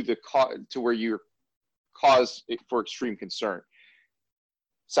to where you're cause for extreme concern.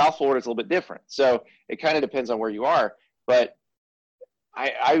 South Florida is a little bit different. So it kind of depends on where you are. But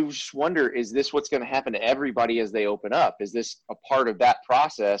I just wonder, is this what's going to happen to everybody as they open up? Is this a part of that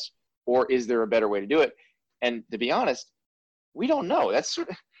process, or is there a better way to do it? And to be honest, we don't know. That's sort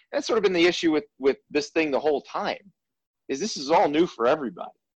of been the issue with this thing the whole time, is this is all new for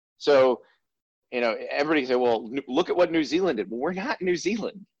everybody. So, everybody say, well, look at what New Zealand did. Well, we're not New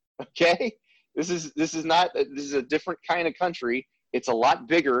Zealand. Okay. This is a different kind of country. It's a lot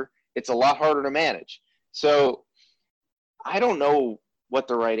bigger. It's a lot harder to manage. So I don't know what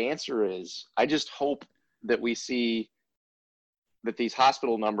the right answer is. I just hope that we see that these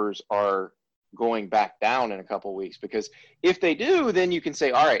hospital numbers are going back down in a couple of weeks, because if they do, then you can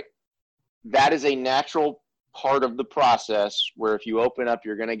say, all right, that is a natural part of the process where if you open up,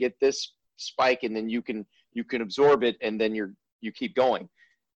 you're going to get this spike, and then you can absorb it, and then you keep going.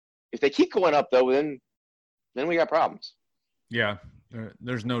 If they keep going up, though, then we got problems. Yeah,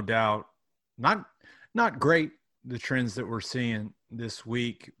 there's no doubt. Not great, the trends that we're seeing this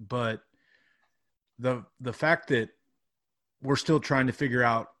week, but the fact that we're still trying to figure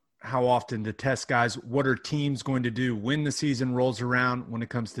out how often to test guys, what are teams going to do when the season rolls around when it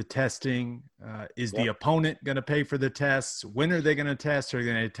comes to testing? Is the opponent going to pay for the tests? When are they going to test? Are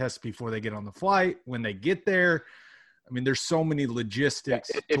they going to test before they get on the flight? When they get there? I mean, there's so many logistics.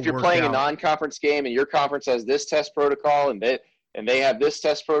 If you're playing a non-conference game and your conference has this test protocol and they have this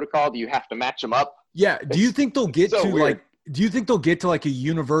test protocol, do you have to match them up? Yeah. Do you think they'll get so to weird. Do you think they'll get to like a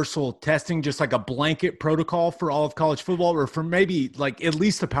universal testing, just like a blanket protocol for all of college football, or for maybe like at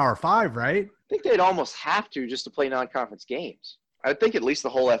least the Power Five, right? I think they'd almost have to just to play non-conference games. I would think at least the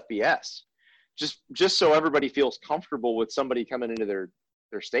whole FBS, just so everybody feels comfortable with somebody coming into their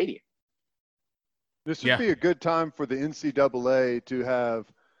stadium. This would be a good time for the NCAA to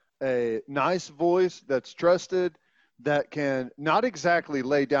have a nice voice that's trusted, that can not exactly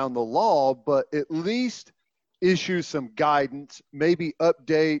lay down the law, but at least issue some guidance, maybe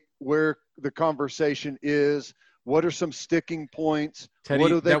update where the conversation is. What are some sticking points? Teddy, what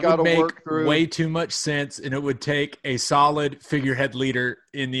do they got to work through? Way too much sense, and it would take a solid figurehead leader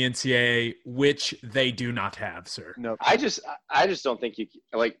in the NCAA, which they do not have, sir. No, I just don't think you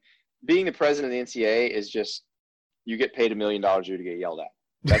like being the president of the NCAA is just you get paid $1 million a year to get yelled at.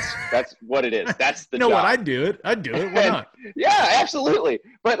 That's what it is. That's the job. What? I'd do it. Why not? Yeah, absolutely.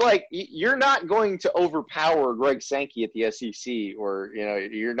 But like, you're not going to overpower Greg Sankey at the SEC, or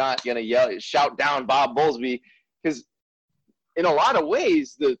you're not going to shout down Bob Bowlesby, because in a lot of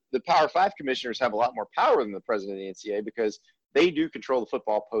ways, the Power 5 commissioners have a lot more power than the president of the NCAA, because they do control the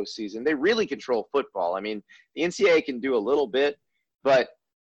football postseason. They really control football. I mean, the NCAA can do a little bit, but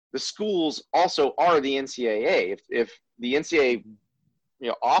the schools also are the NCAA. If the NCAA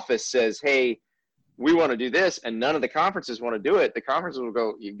office says, hey, we want to do this, and none of the conferences want to do it, the conferences will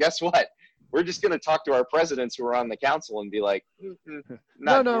go, guess what? We're just going to talk to our presidents who are on the council and be like, we're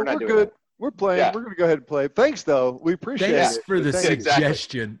not doing good. That. We're playing. Yeah. We're going to go ahead and play. Thanks, though. We appreciate Thanks it. for the Thank you. Exactly.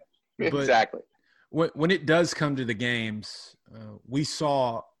 suggestion. But Exactly. when it does come to the games, we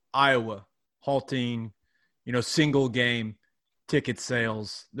saw Iowa halting, single game ticket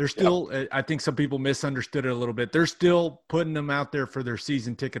sales. They're still, I think some people misunderstood it a little bit. They're still putting them out there for their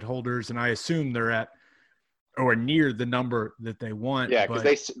season ticket holders, and I assume they're at or near the number that they want. Yeah,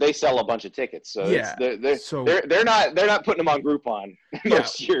 because they sell a bunch of tickets, so Yeah, they're not putting them on Groupon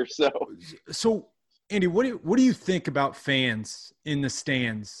most years. So Andy, what do you think about fans in the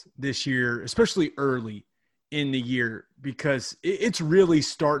stands this year, especially early in the year? Because it's really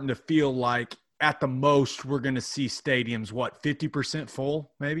starting to feel like at the most we're going to see stadiums 50%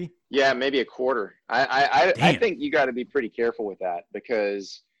 full, maybe. Yeah, maybe a quarter. I think you got to be pretty careful with that,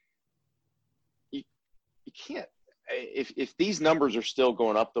 because you can't, if these numbers are still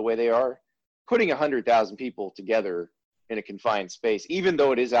going up the way they are, putting 100,000 people together in a confined space, even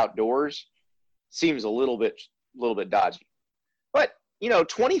though it is outdoors, seems a little bit dodgy. But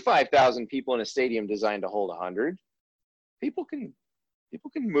 25,000 people in a stadium designed to hold 100, people can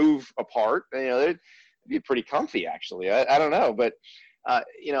move apart. It'd be pretty comfy, actually. I don't know, but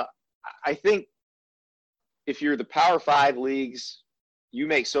I think if you're the Power 5 leagues, you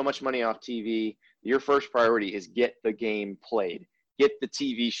make so much money off TV. Your first priority is get the game played, get the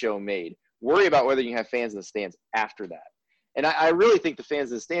TV show made. Worry about whether you have fans in the stands after that. And I really think the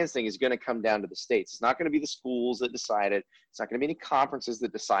fans in the stands thing is going to come down to the states. It's not going to be the schools that decide it. It's not going to be any conferences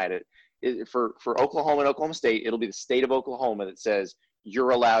that decide it. For Oklahoma and Oklahoma State, it'll be the state of Oklahoma that says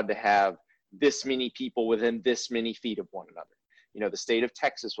you're allowed to have this many people within this many feet of one another. The state of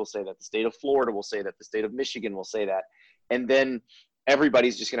Texas will say that. The state of Florida will say that. The state of Michigan will say that. And then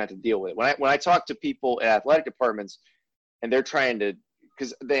everybody's just going to have to deal with it. When I talk to people at athletic departments, and they're trying to –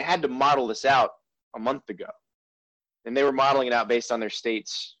 because they had to model this out a month ago. And they were modeling it out based on their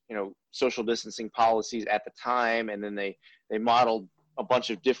state's, social distancing policies at the time. And then they modeled a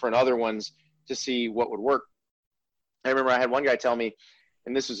bunch of different other ones to see what would work. I remember I had one guy tell me,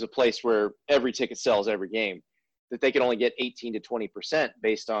 and this is a place where every ticket sells every game, that they could only get 18 to 20%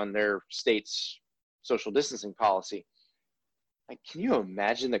 based on their state's social distancing policy. Like, can you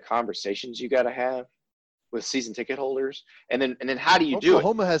imagine the conversations you got to have with season ticket holders? And then how do you do it?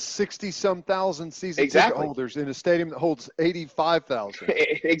 Oklahoma has 60-some thousand season ticket holders in a stadium that holds 85,000.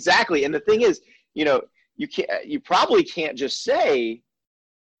 Exactly. And the thing is, you probably can't just say,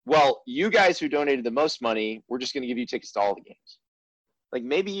 well, you guys who donated the most money, we're just going to give you tickets to all the games. Like,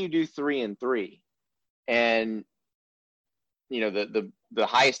 maybe you do 3 and 3, and the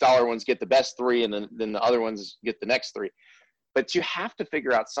highest dollar ones get the best 3, and then the other ones get the next 3. But you have to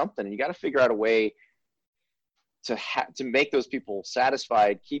figure out something, and you got to figure out a way to make those people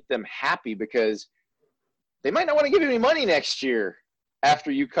satisfied, keep them happy, because they might not want to give you any money next year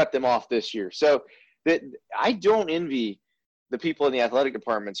after you cut them off this year. So I don't envy the people in the athletic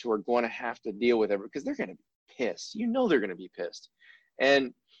departments who are going to have to deal with it, because they're going to be pissed. They're going to be pissed.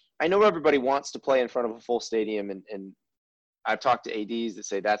 And I know everybody wants to play in front of a full stadium, and I've talked to ADs that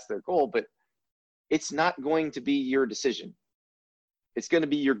say that's their goal, but it's not going to be your decision. It's going to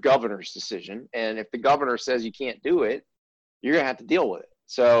be your governor's decision. And if the governor says you can't do it, you're going to have to deal with it.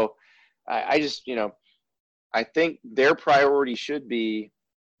 So I just, I think their priority should be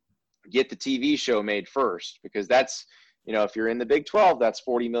get the TV show made first, because that's, if you're in the Big 12, that's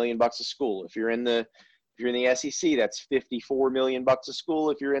 $40 million a school. If you're in the SEC, that's $54 million a school.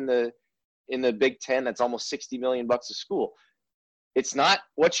 If you're in the Big 10, that's almost $60 million a school. It's not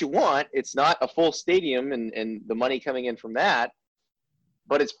what you want. It's not a full stadium and the money coming in from that,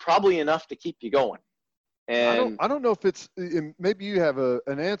 but it's probably enough to keep you going. And I don't know if it's, maybe you have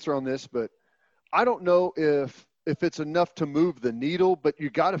an answer on this, but I don't know if it's enough to move the needle, but you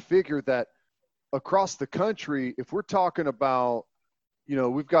got to figure that across the country, if we're talking about,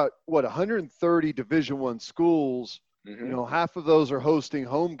 we've got 130 Division I schools, half of those are hosting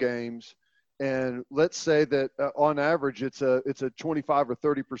home games. And let's say that on average, it's a 25 or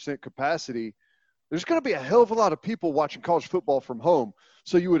 30% capacity. There's going to be a hell of a lot of people watching college football from home.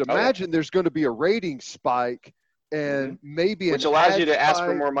 So you would imagine there's going to be a rating spike, and maybe which allows you to ask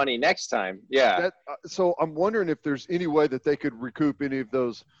for more money next time. Yeah. So I'm wondering if there's any way that they could recoup any of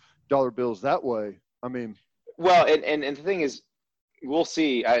those dollar bills that way. I mean, well, and the thing is, we'll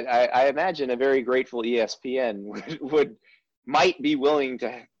see. I imagine a very grateful ESPN might be willing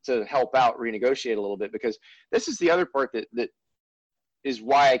to help out, renegotiate a little bit, because this is the other part that is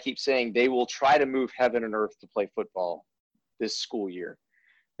why I keep saying they will try to move heaven and earth to play football this school year.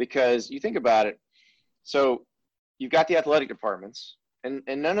 Because you think about it, so you've got the athletic departments, and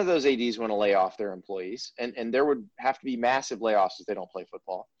none of those ADs want to lay off their employees, and there would have to be massive layoffs if they don't play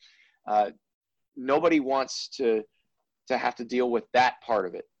football. Nobody wants to have to deal with that part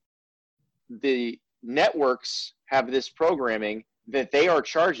of it. The networks have this programming that they are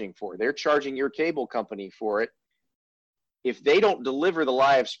charging for. They're charging your cable company for it. If they don't deliver the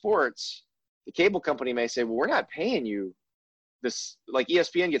live sports, the cable company may say, well, we're not paying you this. Like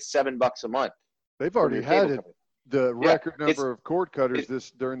ESPN gets $7 a month. They've already had it, the record number of cord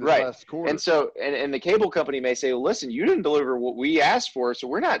cutters during this last quarter. And so, and the cable company may say, well, listen, you didn't deliver what we asked for, so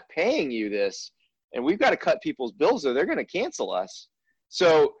we're not paying you this. And we've got to cut people's bills or they're going to cancel us.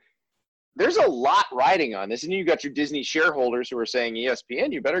 So there's a lot riding on this. And you got your Disney shareholders who are saying,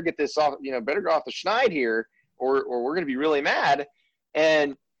 ESPN, you better get this off, better go off the schneid here or we're going to be really mad.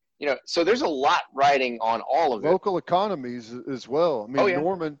 And, so there's a lot riding on all of it. Local economies as well. I mean,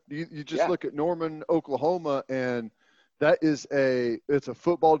 Norman, you just look at Norman, Oklahoma, and that is it's a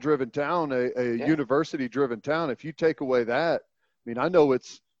football driven town, a university driven town. If you take away that, I mean, I know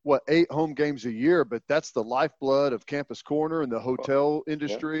it's 8 home games a year, but that's the lifeblood of Campus Corner and the hotel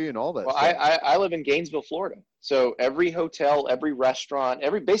industry and all that. Well, stuff. I live in Gainesville, Florida. So every hotel, every restaurant,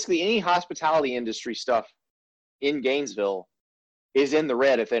 basically any hospitality industry stuff in Gainesville is in the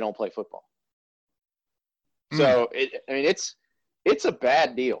red if they don't play football. So it's a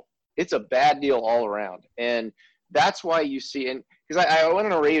bad deal. It's a bad deal all around. And that's why you see, and because I went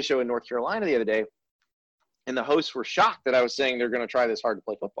on a radio show in North Carolina the other day, and the hosts were shocked that I was saying they're going to try this hard to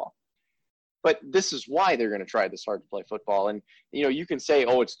play football. But this is why they're going to try this hard to play football. And, you can say,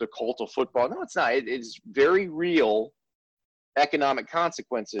 oh, it's the cult of football. No, it's not. It's very real economic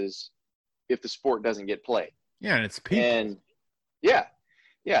consequences if the sport doesn't get played. Yeah, and it's people. And,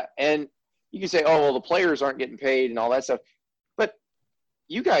 yeah. And you can say, oh, well, the players aren't getting paid and all that stuff. But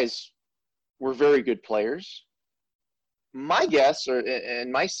you guys were very good players. My guess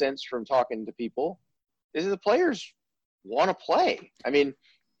and my sense from talking to people is the players want to play. I mean,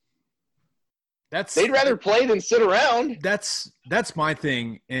 they'd rather play than sit around. That's my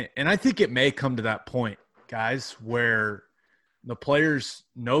thing. And I think it may come to that point, guys, where the players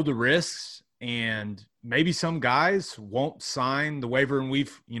know the risks and maybe some guys won't sign the waiver. And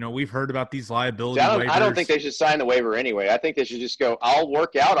we've heard about these liability waivers. I don't think they should sign the waiver anyway. I think they should just go, I'll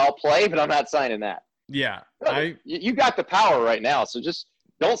work out, I'll play, but I'm not signing that. Yeah. You got the power right now. So just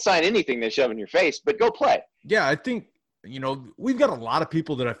don't sign anything they shove in your face, but go play. Yeah, I think, we've got a lot of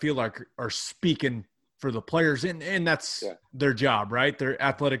people that I feel like are speaking for the players, and that's their job, right? They're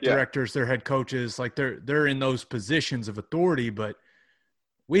athletic directors, they're head coaches, like they're in those positions of authority. But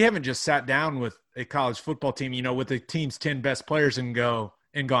we haven't just sat down with a college football team, with the team's 10 best players and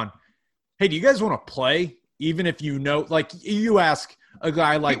gone, hey, do you guys want to play? Even if like you ask a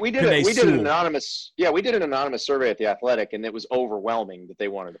guy like we did an anonymous survey at the Athletic, and it was overwhelming that they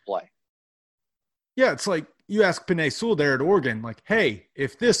wanted to play. Yeah, it's like you ask Penei Sewell there at Oregon, like, hey,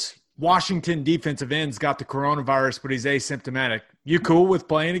 if this Washington defensive end's got the coronavirus, but he's asymptomatic, you cool with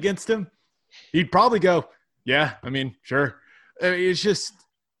playing against him? He'd probably go, yeah, I mean, sure. It's just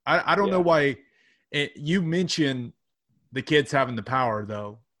I don't know why you mention the kids having the power,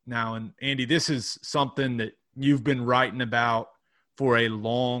 though, now. And, Andy, this is something that you've been writing about for a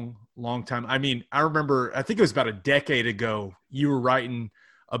long, long time. I mean, I remember, I think it was about a decade ago, you were writing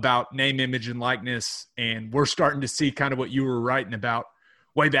about name, image, and likeness, and we're starting to see kind of what you were writing about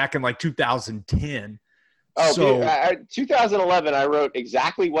way back in like 2010. Oh, so, 2011, I wrote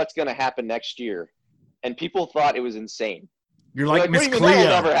exactly what's going to happen next year, and people thought it was insane. You're like Miss Cleo.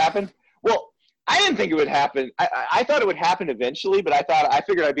 That'll never happen. Well, I didn't think it would happen. I thought it would happen eventually, but I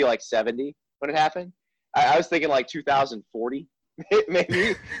figured I'd be like 70 when it happened. I was thinking like 2040,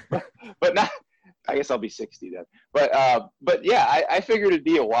 maybe, but not. I guess I'll be 60 then. But yeah, I figured it'd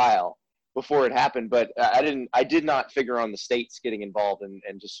be a while before it happened, but I did not figure on the states getting involved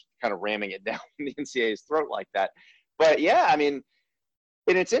and just kind of ramming it down the NCAA's throat like that. But yeah, I mean,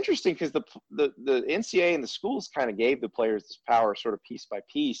 and it's interesting because the NCAA and the schools kind of gave the players this power sort of piece by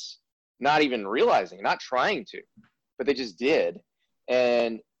piece, not even realizing, not trying to, but they just did.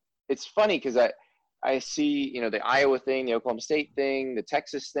 And it's funny because I see, the Iowa thing, the Oklahoma State thing, the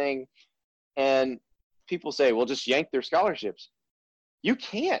Texas thing, and people say, well, just yank their scholarships. You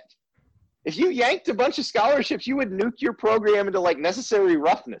can't. If you yanked a bunch of scholarships, you would nuke your program into like Necessary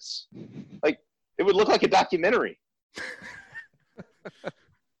Roughness. Like it would look like a documentary.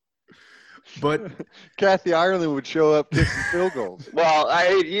 But Kathy Ireland would show up kicking field goals. Well,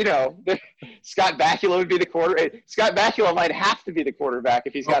 Scott Bakula would be the quarterback. Scott Bakula might have to be the quarterback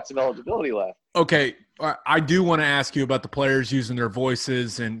if he's got some eligibility left. Okay, I do want to ask you about the players using their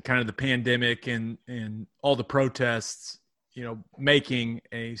voices and kind of the pandemic and all the protests, making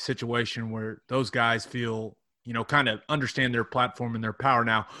a situation where those guys feel kind of understand their platform and their power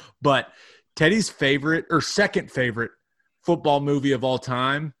now. But Teddy's favorite or second favorite football movie of all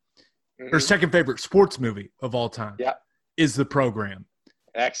time, or second favorite sports movie of all time, is The Program.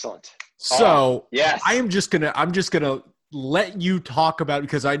 Excellent. So yes, I'm just gonna let you talk about it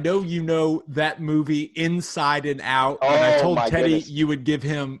because I know you know that movie inside and out. And I told Teddy you would give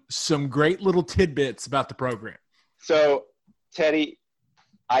him some great little tidbits about The Program. So, Teddy,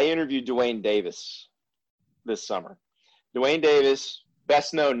 I interviewed Dwayne Davis this summer. Dwayne Davis,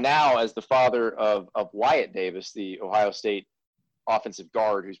 best known now as the father of Wyatt Davis, the Ohio State offensive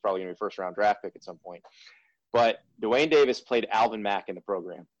guard, who's probably going to be a first-round draft pick at some point. But Dwayne Davis played Alvin Mack in The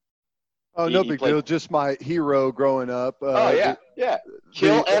Program. Oh, no big deal. Just my hero growing up.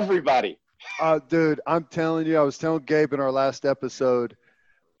 Kill everybody. Dude, I'm telling you, I was telling Gabe in our last episode,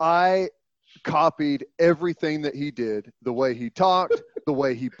 I copied everything that he did. The way he talked, the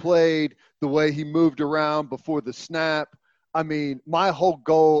way he played, the way he moved around before the snap. I mean, my whole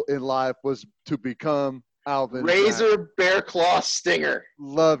goal in life was to become Alvin Razor Mack. Bear Claw Stinger.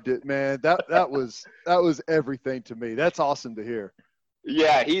 Loved it, man. That was everything to me. That's awesome to hear.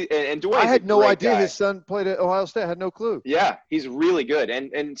 Yeah, and Dwayne. I had no idea guy. His son played at Ohio State. I had no clue. Yeah, he's really good.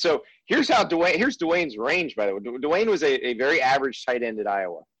 And so here's Dwayne's range, by the way. Dwayne was a very average tight end at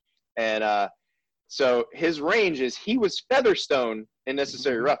Iowa. And so his range is he was Featherstone in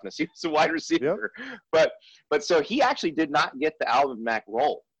Necessary Roughness. He was a wide receiver. Yep. But so he actually did not get the Alvin Mack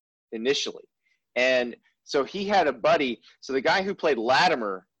role initially. And so he had a buddy. So the guy who played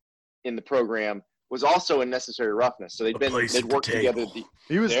Latimer in The Program was also in Necessary Roughness. So they'd worked together.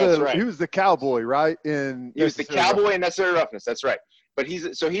 He was the cowboy, right? He was the cowboy in Necessary Roughness. That's right. But he's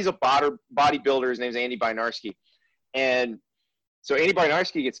a bodybuilder. His name's Andy Bynarski. And so Andy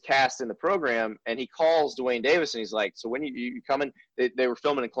Bynarski gets cast in The Program, and he calls Dwayne Davis, and he's like, so when you coming? They were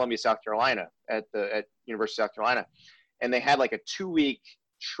filming in Columbia, South Carolina at University of South Carolina. And they had like a 2-week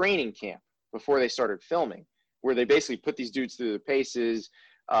training camp before they started filming, where they basically put these dudes through the paces.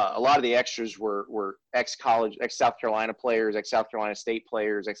 A lot of the extras were ex-college, ex-South Carolina players, ex-South Carolina State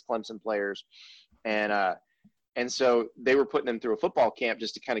players, ex-Clemson players. And so they were putting them through a football camp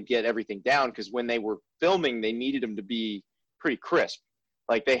just to kind of get everything down, because when they were filming, they needed them to be pretty crisp.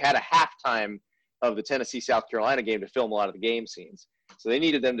 Like they had a halftime of the Tennessee-South Carolina game to film a lot of the game scenes. So they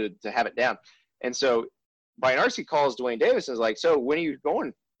needed them to have it down. And so Bynarski calls Dwayne Davis and is like, so when are you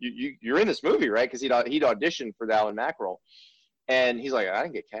going? You're in this movie, right? Because he'd auditioned for the Alvin Mack role. And he's like, I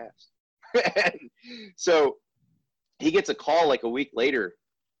didn't get cast. And so he gets a call like a week later,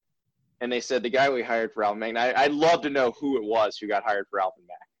 and they said, the guy we hired for Alvin Mack, I'd love to know who it was who got hired for Alvin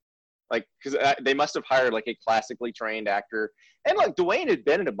Mack. Like, because they must have hired like a classically trained actor. And like Dwayne had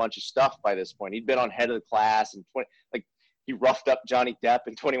been in a bunch of stuff by this point. He'd been on Head of the Class, and he roughed up Johnny Depp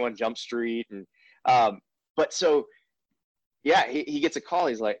in 21 Jump Street. And but so, yeah, he gets a call.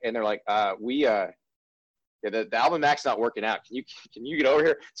 He's like, and they're like, the Alvin Mack's not working out. Can you get over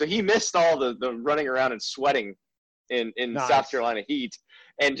here? So he missed all the running around and sweating in nice. South Carolina heat,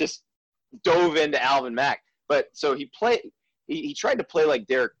 and just dove into Alvin Mack. But so he tried to play like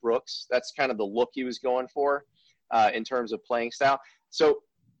Derek Brooks. That's kind of the look he was going for in terms of playing style. So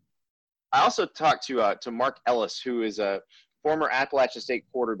I also talked to Mark Ellis, who is a former Appalachian State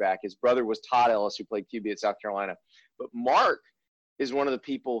quarterback. His brother was Todd Ellis, who played QB at South Carolina. But Mark is one of the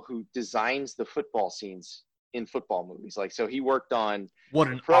people who designs the football scenes in football movies. Like, so he worked on what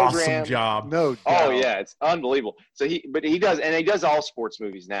an awesome job. No doubt. Oh yeah, it's unbelievable. So he does all sports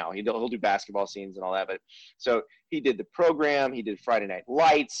movies now. He'll do basketball scenes and all that. But so he did The Program. He did Friday Night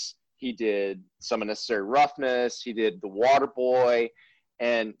Lights. He did some Necessary Roughness. He did The Water Boy.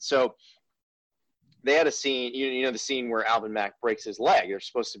 And so they had a scene, the scene where Alvin Mack breaks his leg. They're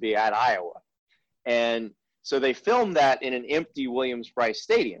supposed to be at Iowa. And so they filmed that in an empty Williams-Brice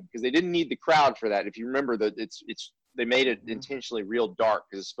Stadium because they didn't need the crowd for that. If you remember, they made it intentionally real dark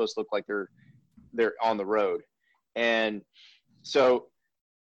because it's supposed to look like they're on the road. And so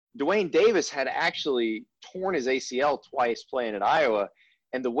Dwayne Davis had actually torn his ACL twice playing at Iowa.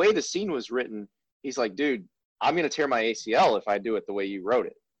 And the way the scene was written, he's like, dude, I'm going to tear my ACL if I do it the way you wrote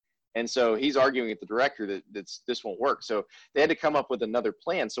it. And so he's arguing with the director that this won't work. So they had to come up with another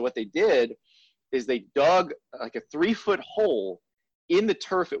plan. So what they did is they dug like a 3-foot hole in the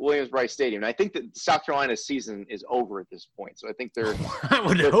turf at Williams-Brice Stadium. And I think that South Carolina's season is over at this point. So I think they're – I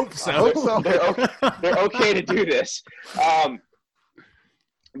would hope so. They're okay to do this.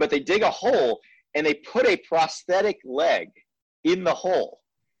 But they dig a hole, and they put a prosthetic leg in the hole.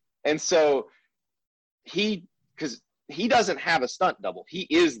 And so because he doesn't have a stunt double. He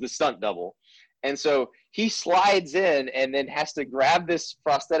is the stunt double. And so he slides in and then has to grab this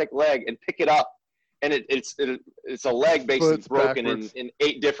prosthetic leg and pick it up and it's a leg basically Foot's broken backwards. in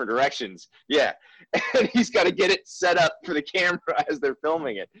 8 different directions. Yeah, and he's got to get it set up for the camera as they're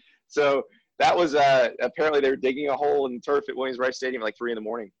filming it. So that was apparently they were digging a hole in the turf at Williams Rice Stadium at like 3 a.m.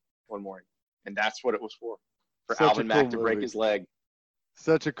 one morning, and that's what it was for Such a Alvin Mack cool to break movie. his leg.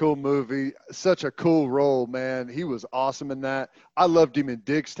 Such a cool movie. Such a cool role, man. He was awesome in that. I loved him in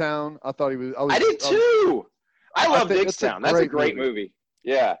Digstown. I thought he was. I did too. I love think that's a Digstown. That's a great great movie.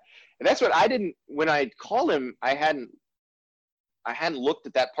 Yeah, and that's what I didn't. When I called him, I hadn't looked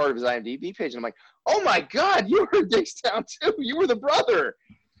at that part of his IMDb page, and I'm like, oh my God, you were in Digstown too. You were the brother,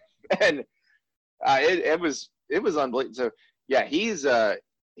 and it was unbelievable. So yeah, he's a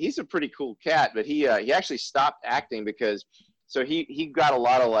pretty cool cat, but he actually stopped acting because he got a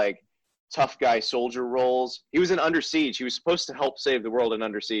lot of like tough guy soldier roles. He was in Under Siege. He was supposed to help save the world in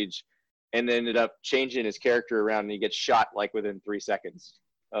Under Siege, and then ended up changing his character around, and he gets shot like within 3 seconds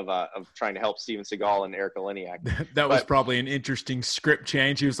of trying to help Steven Seagal and Eric Oleniak. That was probably an interesting script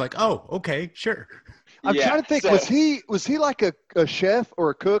change. He was like, "Oh, okay, sure." I'm trying to think. So, was he like a chef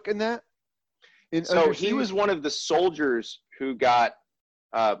or a cook in that? So he was one of the soldiers who got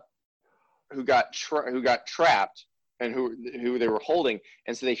trapped and who they were holding,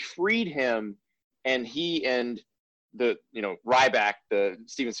 and so they freed him, and he and the Ryback, the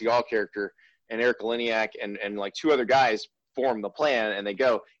Steven Seagal character, and Eric Oleniak and like 2 other guys form the plan, and they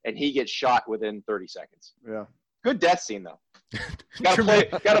go, and he gets shot within 30 seconds. Yeah. Good death scene though. got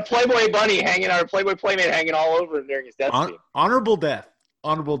a Playboy bunny hanging out, a Playboy Playmate hanging all over him during his death scene. Honorable death.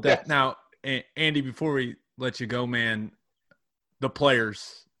 Yes. Now, Andy, before we let you go, man, the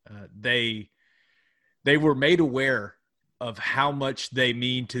players, they were made aware of how much they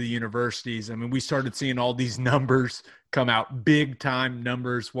mean to the universities. I mean, we started seeing all these numbers come out, big time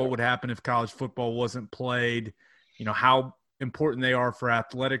numbers. What would happen if college football wasn't played? How important they are for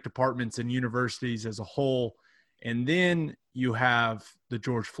athletic departments and universities as a whole. And then you have the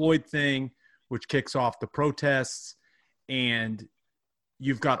George Floyd thing, which kicks off the protests, and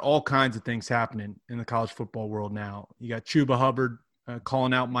you've got all kinds of things happening in the college football world now. You got Chuba Hubbard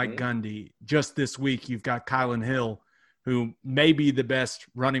calling out Mike Gundy. Just this week, you've got Kylan Hill, who may be the best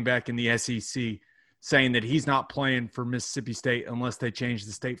running back in the SEC, saying that he's not playing for Mississippi State unless they change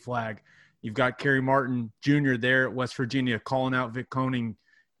the state flag. You've got Kerry Martin Jr. there at West Virginia calling out Vic Koenning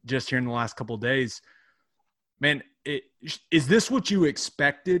just here in the last couple of days. Man, is this what you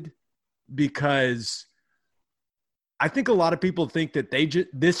expected? Because I think a lot of people think that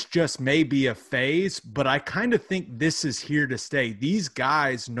this just may be a phase, but I kind of think this is here to stay. These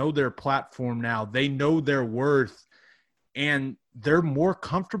guys know their platform now. They know their worth, and they're more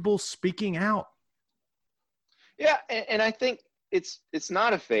comfortable speaking out. Yeah, and I think it's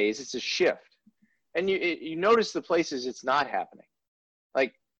not a phase, it's a shift. And you notice the places it's not happening.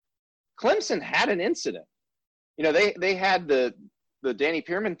 Like Clemson had an incident. They had the Danny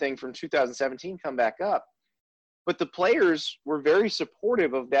Pearman thing from 2017 come back up, but the players were very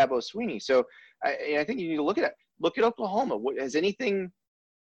supportive of Dabo Swinney. So I think you need to look at Oklahoma. Has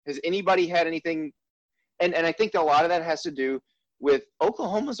anybody had anything? And I think a lot of that has to do with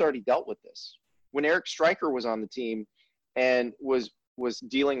Oklahoma's already dealt with this. When Eric Stryker was on the team and was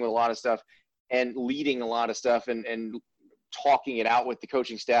dealing with a lot of stuff and leading a lot of stuff and talking it out with the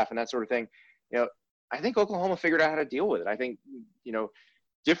coaching staff and that sort of thing, I think Oklahoma figured out how to deal with it. I think,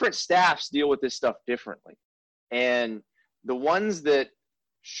 different staffs deal with this stuff differently. And the ones that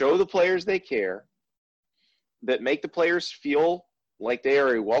show the players they care, that make the players feel like they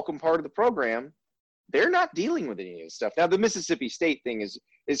are a welcome part of the program, they're not dealing with any of this stuff. Now, the Mississippi State thing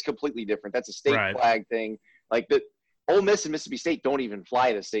is completely different. That's a state flag thing. Like Ole Miss and Mississippi State don't even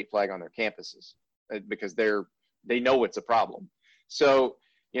fly the state flag on their campuses because they know it's a problem. So,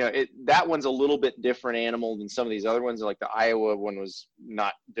 that one's a little bit different animal than some of these other ones. Like the Iowa one was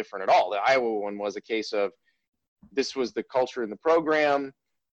not different at all. The Iowa one was a case of this was the culture in the program.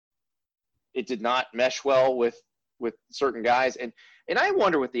 It did not mesh well with certain guys. And I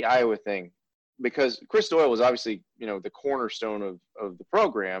wonder with the Iowa thing, because Chris Doyle was obviously, the cornerstone of the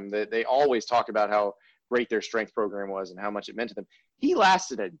program, that they always talk about how great their strength program was and how much it meant to them. He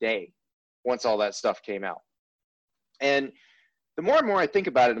lasted a day once all that stuff came out. And the more and more I think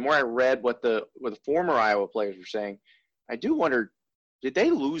about it, the more I read what the former Iowa players were saying, I do wonder, did they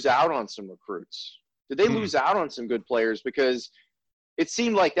lose out on some recruits? Did they lose out on some good players? Because it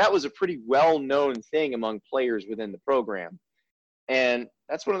seemed like that was a pretty well-known thing among players within the program. And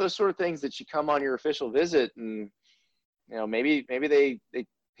that's one of those sort of things that you come on your official visit and, maybe they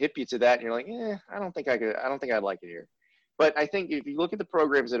hip you to that and you're like, I don't think I'd like it here. But I think if you look at the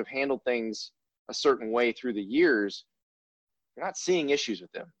programs that have handled things a certain way through the years, you're not seeing issues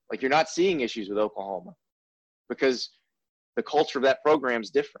with them. Like, you're not seeing issues with Oklahoma because the culture of that program is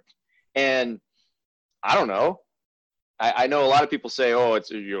different. And I don't know. I know a lot of people say, oh, it's,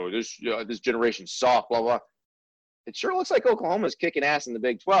 this generation soft, blah, blah. It sure looks like Oklahoma's kicking ass in the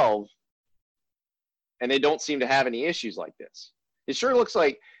Big 12, and they don't seem to have any issues like this. It sure looks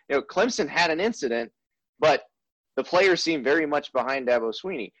like, Clemson had an incident, but the players seem very much behind Dabo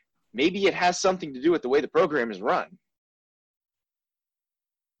Swinney. Maybe it has something to do with the way the program is run.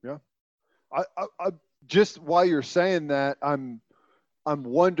 Yeah. I just while you're saying that, I'm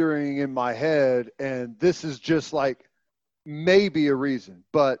wondering in my head, and this is just like maybe a reason,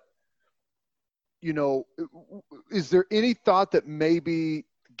 but is there any thought that maybe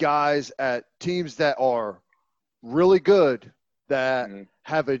guys at teams that are really good that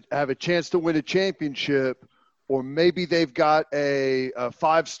have a chance to win a championship, or maybe they've got a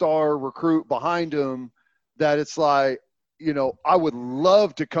 5-star recruit behind them that it's like, I would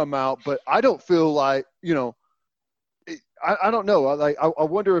love to come out, but I don't feel like, I don't know. I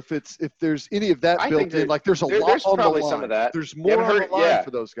wonder if there's any of that built in. Like, there's a lot there's on the probably line. some of that. There's more on the line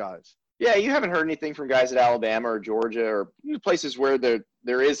for those guys. Yeah, you haven't heard anything from guys at Alabama or Georgia or places where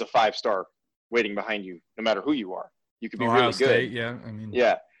there is a 5-star waiting behind you, no matter who you are. You could be Ohio really State, good. yeah.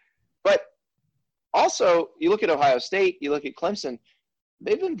 Yeah. But also, you look at Ohio State, you look at Clemson,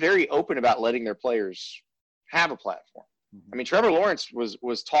 they've been very open about letting their players have a platform. I mean, Trevor Lawrence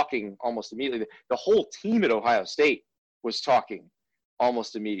was talking almost immediately. The whole team at Ohio State was talking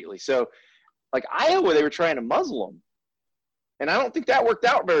almost immediately. So, like Iowa, they were trying to muzzle them. And I don't think that worked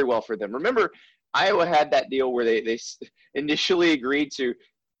out very well for them. Remember, Iowa had that deal where they initially agreed to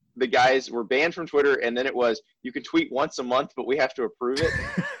the guys were banned from Twitter, and then it was, you can tweet once a month, but we have to approve it.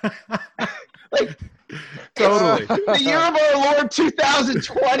 Like, Totally. The year of our Lord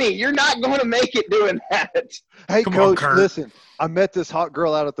 2020. You're not going to make it doing that. Hey, Come on, Coach, Kurt. listen, I met this hot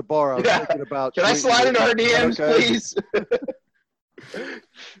girl out at the bar. I was thinking about. Can I slide into her DMs, please? Is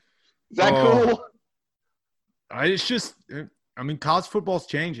that cool? It's just, college football's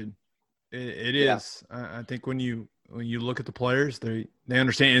changing. It is. I think when you look at the players, they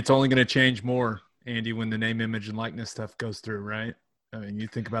understand it's only going to change more, Andy, when the name, image, and likeness stuff goes through, right? I mean, you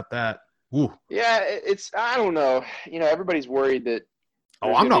think about that. Ooh. Yeah, I don't know. Everybody's worried that.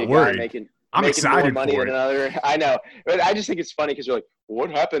 Oh, I'm not worried. I'm making excited more money for than it. Another. I know, but I just think it's funny because you're like, well,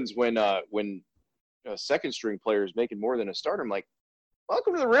 what happens when a second string player is making more than a starter? I'm like,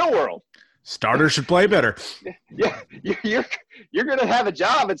 welcome to the real world. Starters should play better. Yeah, you're going to have a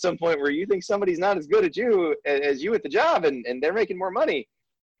job at some point where you think somebody's not as good at you as you at the job, and they're making more money.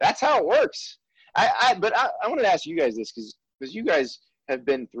 That's how it works. But I wanted to ask you guys this because you guys have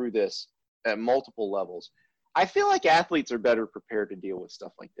been through this at multiple levels. I feel like athletes are better prepared to deal with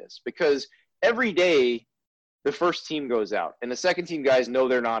stuff like this because every day the first team goes out and the second team guys know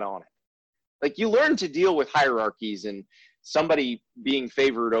they're not on it. Like, you learn to deal with hierarchies and somebody being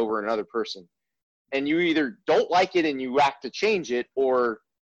favored over another person. And you either don't like it and you act to change it, or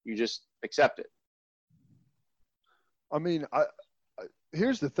you just accept it. I mean,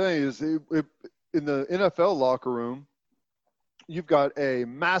 here's the thing is in the NFL locker room, you've got a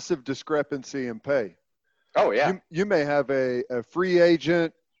massive discrepancy in pay. Oh, yeah. You may have a free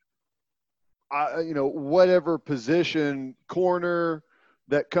agent, whatever position, corner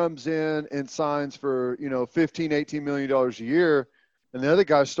that comes in and signs for, $15, $18 million a year. And the other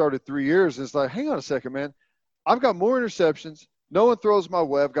guy started 3 years. And it's like, hang on a second, man. I've got more interceptions. No one throws my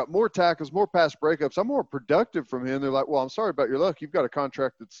way. I've got more tackles, more pass breakups. I'm more productive from him. They're like, well, I'm sorry about your luck. You've got a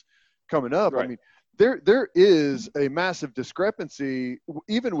contract that's coming up. Right. I mean, there is a massive discrepancy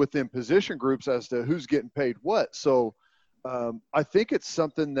even within position groups as to who's getting paid what. So I think it's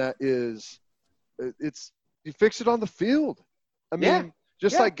something that you fix it on the field. I mean,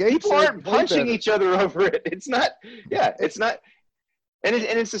 like Gabe people said, aren't punching each other over it. It's not. And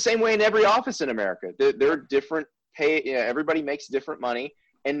it's the same way in every office in America. There are different pay. Everybody makes different money,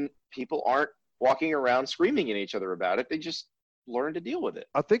 and people aren't walking around screaming at each other about it. They just learn to deal with it.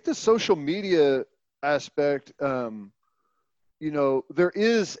 I think the social media aspect, there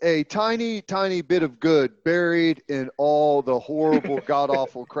is a tiny, tiny bit of good buried in all the horrible,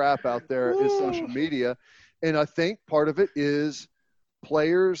 god-awful crap out there is social media. And I think part of it is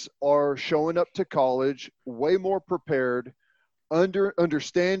players are showing up to college way more prepared,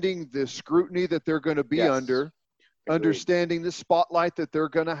 understanding the scrutiny that they're going to be under, understanding the spotlight that they're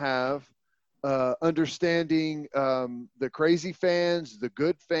going to have, understanding the crazy fans, the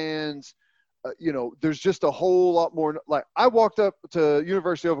good fans. There's just a whole lot more. Like, I walked up to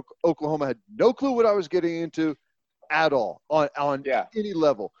University of Oklahoma, had no clue what I was getting into at all on any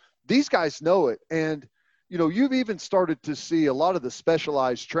level. These guys know it. And, you've even started to see a lot of the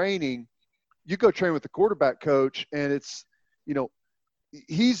specialized training. You go train with the quarterback coach, and it's,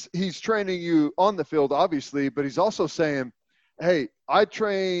 he's training you on the field, obviously, but he's also saying, hey, I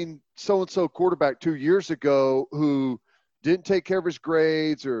trained so-and-so quarterback 2 years ago who didn't take care of his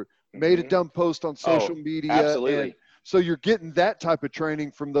grades or made a dumb post on social media. Absolutely. And so you're getting that type of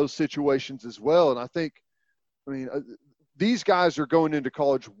training from those situations as well. And I think, these guys are going into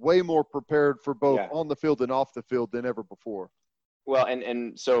college way more prepared for both on the field and off the field than ever before. Well,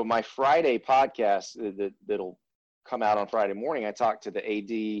 and so my Friday podcast that'll come out on Friday morning, I talked to the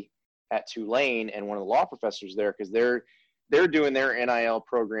AD at Tulane and one of the law professors there, because they're doing their NIL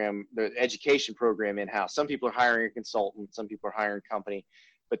program, the education program in-house. Some people are hiring a consultant, some people are hiring a company,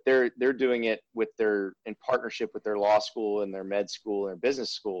 but they're doing it in partnership with their law school and their med school and their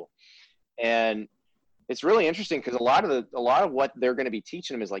business school. And it's really interesting because a lot of what they're going to be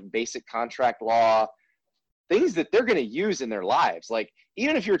teaching them is like basic contract law, things that they're going to use in their lives. Like,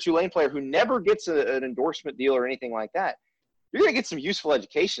 even if you're a Tulane player who never gets an endorsement deal or anything like that, you're going to get some useful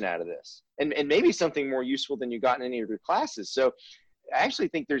education out of this, and maybe something more useful than you got in any of your classes. So I actually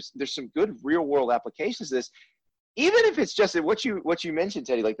think there's some good real world applications to this, even if it's just what you mentioned,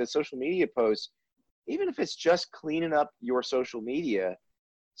 Teddy, like the social media posts, even if it's just cleaning up your social media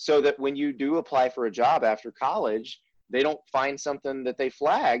so that when you do apply for a job after college, they don't find something that they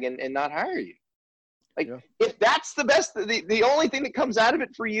flag and not hire you. Like, if that's the best, the only thing that comes out of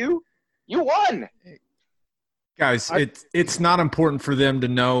it for you, you won. Guys, it's not important for them to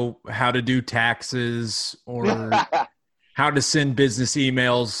know how to do taxes or how to send business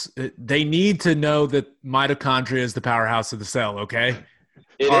emails. They need to know that mitochondria is the powerhouse of the cell, okay?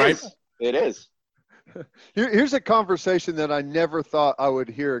 It is. Here's a conversation that I never thought I would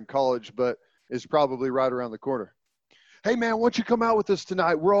hear in college, but is probably right around the corner. Hey man, why don't you come out with us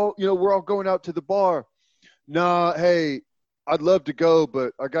tonight? We're all going out to the bar. Nah, hey, I'd love to go,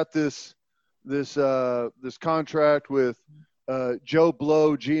 but I got this contract with Joe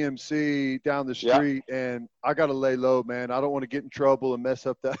Blow GMC down the street, and I got to lay low, man. I don't want to get in trouble and mess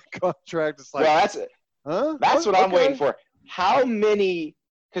up that contract. It's like, well, that's it. Huh? That's what I'm waiting for. How many?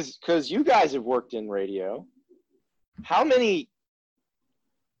 Because you guys have worked in radio. How many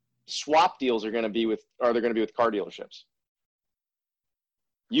swap deals are there going to be with car dealerships?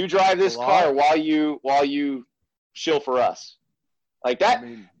 You drive this car while you shill for us. Like that,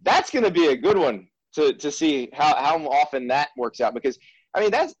 that's going to be a good one to see how often that works out. Because,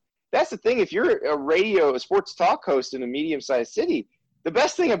 that's the thing. If you're a sports talk host in a medium-sized city, the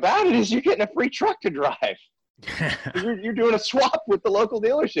best thing about it is you're getting a free truck to drive. you're doing a swap with the local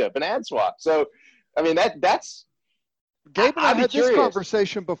dealership, an ad swap. So, that's – Gabe and I had this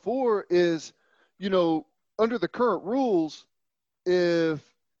conversation before is, under the current rules, if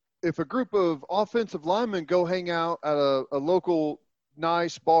a group of offensive linemen go hang out at a local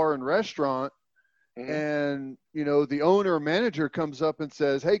nice bar and restaurant, and the owner or manager comes up and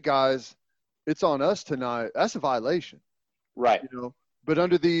says, hey guys, it's on us tonight, that's a violation, right? But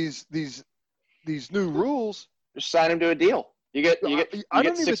under these new rules, just sign them to a deal. You get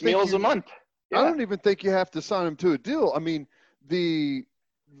 6 meals a month. I don't even think you have to sign them to a deal.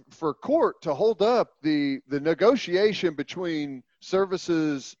 For court to hold up the negotiation between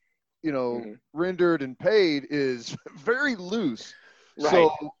services rendered and paid is very loose. Right.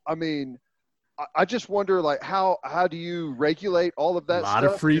 So, I just wonder, like, how do you regulate all of that stuff? A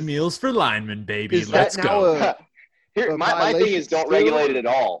lot of free meals for linemen, baby. Let's go. My thing is don't regulate it at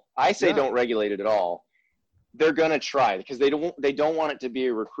all. I say don't regulate it at all. They're going to try because they don't want it to be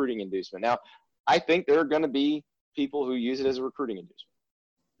a recruiting inducement. Now, I think there are going to be people who use it as a recruiting inducement.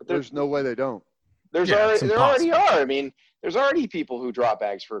 But there's no way they don't. There already are. There's already people who drop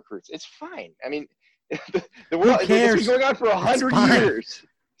bags for recruits. It's fine. The world has been going on for 100 years.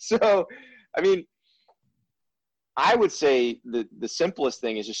 So, I would say the simplest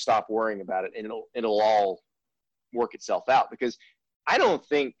thing is just stop worrying about it, and it'll all work itself out. Because I don't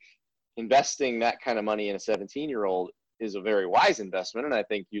think investing that kind of money in a 17-year-old is a very wise investment, and I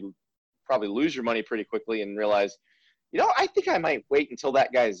think you probably lose your money pretty quickly and realize, I think I might wait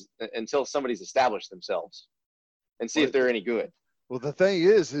until somebody's established themselves and see if they're any good. Well, the thing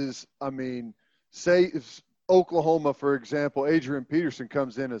is, say if Oklahoma, for example, Adrian Peterson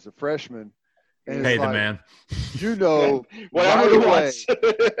comes in as a freshman. And the man. Whatever he wants.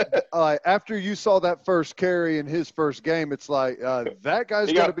 After you saw that first carry in his first game, it's like, that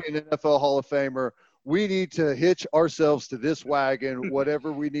guy's going to be an NFL Hall of Famer. We need to hitch ourselves to this wagon,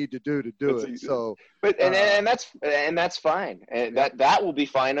 whatever we need to do it. So, and that's fine, and that will be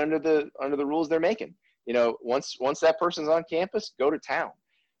fine under the rules they're making. Once that person's on campus, go to town.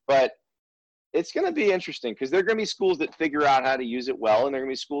 But it's going to be interesting because there are going to be schools that figure out how to use it well, and there are going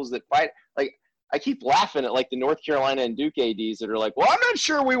to be schools that fight. Like, I keep laughing at like the North Carolina and Duke ADs that are like, well, I'm not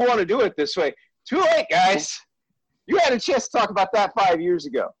sure we want to do it this way. Too late, guys. You had a chance to talk about that 5 years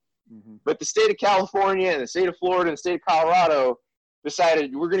ago. Mm-hmm. But the state of California and the state of Florida and the state of Colorado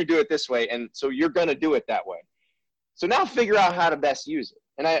decided we're going to do it this way, and so you're going to do it that way. So now figure out how to best use it.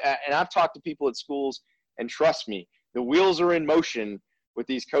 And I've talked to people at schools, and trust me, the wheels are in motion with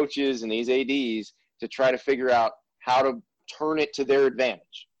these coaches and these ADs to try to figure out how to turn it to their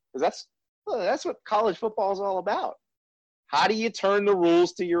advantage. Because that's what college football is all about. How do you turn the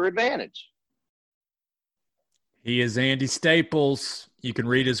rules to your advantage? He is Andy Staples. You can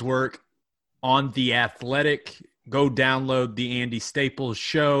read his work on The Athletic. Go download the Andy Staples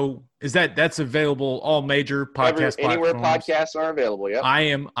Show. That's available all major podcast anywhere platforms. Podcasts are available. Yep. I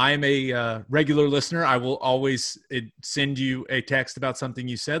am a regular listener. I will always send you a text about something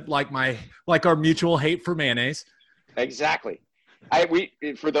you said, like our mutual hate for mayonnaise. Exactly.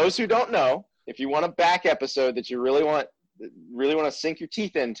 For those who don't know, if you want a back episode that you really want to sink your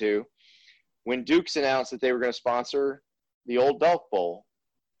teeth into, when Duke's announced that they were going to sponsor the Old Delk Bowl,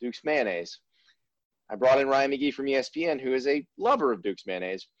 Duke's mayonnaise, I brought in Ryan McGee from ESPN, who is a lover of Duke's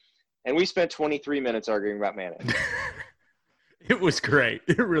mayonnaise, and we spent 23 minutes arguing about mayonnaise. It was great.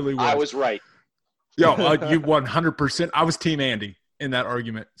 It really was. I was right. Yo, you 100%. I was Team Andy in that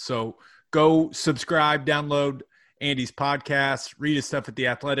argument. So go subscribe, download Andy's podcast, read his stuff at The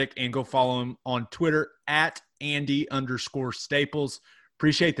Athletic, and go follow him on Twitter at Andy_Staples.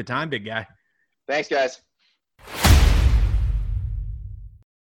 Appreciate the time, big guy. Thanks, guys.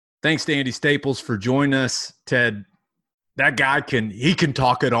 Thanks to Andy Staples for joining us, Ted. That guy can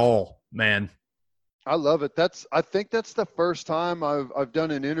talk it all, man. I love it. I think that's the first time I've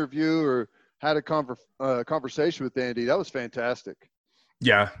done an interview or had a conversation with Andy. That was fantastic.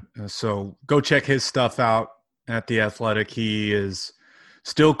 Yeah. So go check his stuff out at The Athletic. He is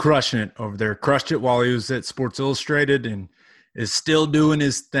still crushing it over there. Crushed it while he was at Sports Illustrated and is still doing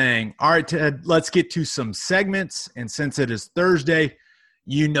his thing. All right, Ted, let's get to some segments. And since it is Thursday,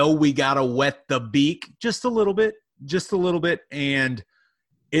 you know we got to wet the beak just a little bit. And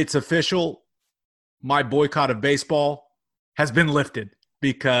it's official. My boycott of baseball has been lifted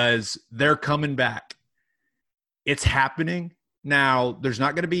because they're coming back. It's happening. Now, there's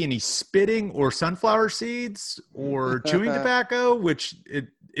not going to be any spitting or sunflower seeds or chewing tobacco,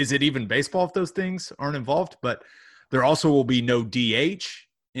 is it even baseball if those things aren't involved? But there also will be no DH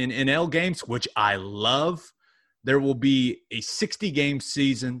in NL games, which I love. There will be a 60-game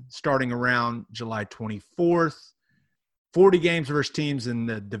season starting around July 24th. 40 games versus teams in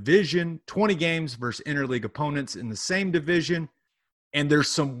the division, 20 games versus interleague opponents in the same division. And there's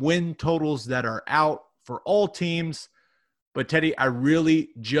some win totals that are out for all teams. But, Teddy, I really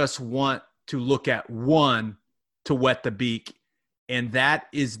just want to look at one to wet the beak, and that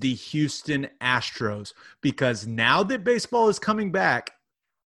is the Houston Astros. Because now that baseball is coming back,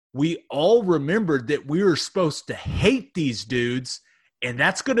 we all remembered that we were supposed to hate these dudes, and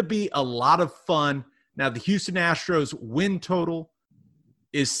that's going to be a lot of fun. Now, the Houston Astros win total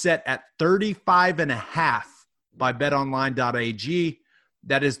is set at 35.5 by betonline.ag.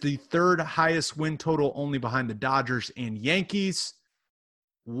 That is the third highest win total, only behind the Dodgers and Yankees.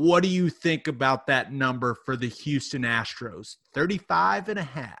 What do you think about that number for the Houston Astros?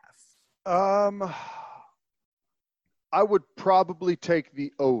 35.5. I would probably take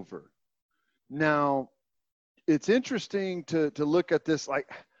the over. Now, it's interesting to look at this. Like,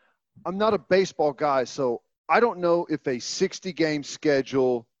 I'm not a baseball guy, so I don't know if a 60-game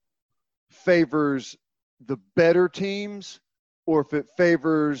schedule favors the better teams or if it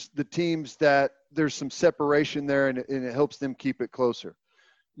favors the teams that there's some separation there and it helps them keep it closer.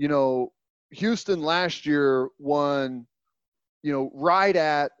 You know, Houston last year won, right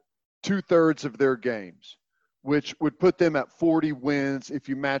at 2/3 of their games, which would put them at 40 wins if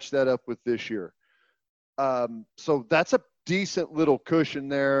you match that up with this year. So that's a decent little cushion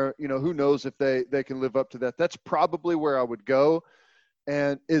there. Who knows if they can live up to that. That's probably where I would go.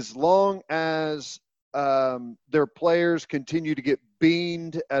 And as long as their players continue to get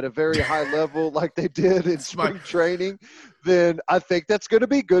beamed at a very high level like they did in spring training, then I think that's going to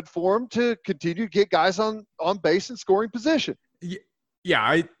be good for them to continue to get guys on base and scoring position.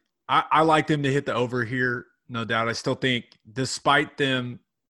 Yeah, I like them to hit the over here, no doubt. I still think despite them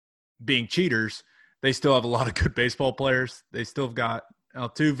being cheaters, they still have a lot of good baseball players. They still have got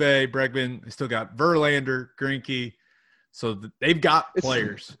Altuve, Bregman. They still got Verlander, Greinke. So they've got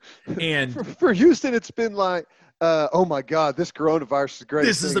players. And for Houston, it's been like, oh my God, this coronavirus is great.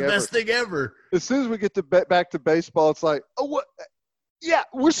 This is the best thing ever. As soon as we get back to baseball, it's like, oh, what? Yeah,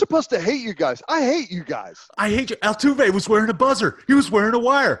 We're supposed to hate you guys. I hate you guys. I hate you. Altuve was wearing a buzzer. He was wearing a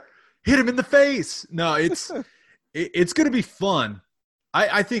wire. Hit him in the face. No, it's going to be fun.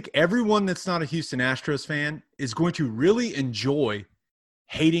 I think everyone that's not a Houston Astros fan is going to really enjoy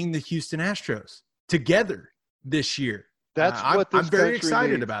hating the Houston Astros together this year. That's what this I'm very country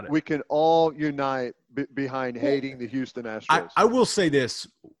excited needs. about it. We can all unite behind hating the Houston Astros. I will say this.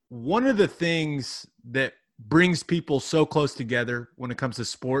 One of the things that brings people so close together when it comes to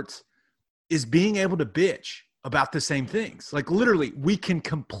sports is being able to bitch about the same things. Like literally, we can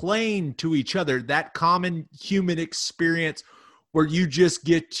complain to each other, that common human experience where you just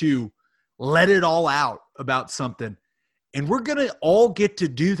get to let it all out about something. And we're going to all get to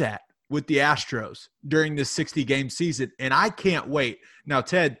do that with the Astros during this 60-game season. And I can't wait. Now,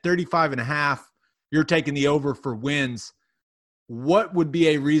 Ted, 35.5, you're taking the over for wins. What would be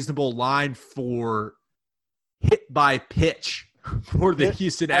a reasonable line for hit by pitch for the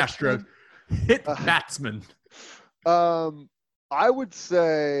Houston Astros? Hit batsman. I would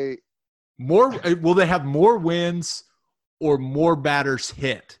say more. Will they have more wins or more batters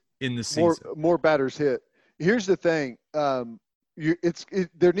hit in the season? More batters hit. Here's the thing.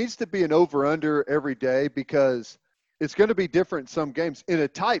 There needs to be an over-under every day because it's going to be different in some games. In a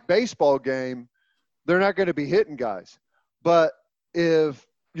tight baseball game, they're not going to be hitting guys. But if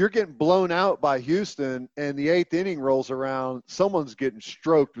you're getting blown out by Houston and the 8th inning rolls around, someone's getting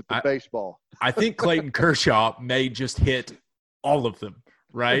stroked with the baseball. I think Clayton Kershaw may just hit all of them,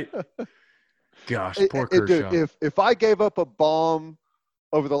 right? Gosh, poor Kershaw. Dude, if I gave up a bomb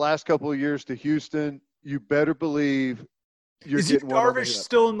over the last couple of years to Houston, you better believe you're getting one. Is Darvish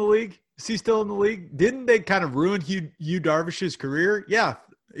still in the league? Is he still in the league? Didn't they kind of ruin Yu Darvish's career? Yeah,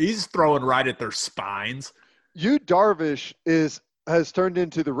 he's throwing right at their spines. Yu Darvish has turned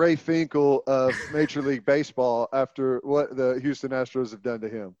into the Ray Finkel of Major League Baseball after what the Houston Astros have done to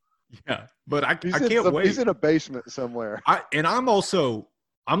him. Yeah, but I can't wait. He's in a basement somewhere.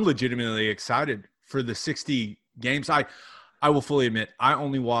 I'm legitimately excited for the 60 games. I will fully admit I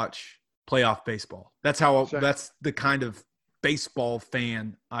only watch playoff baseball. That's the kind of baseball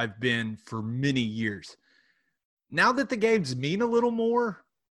fan I've been for many years. Now that the games mean a little more,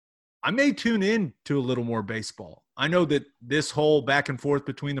 I may tune in to a little more baseball. I know that this whole back and forth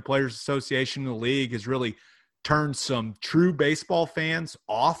between the Players Association and the league has really turned some true baseball fans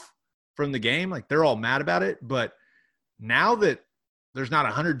off from the game. Like they're all mad about it. But now that there's not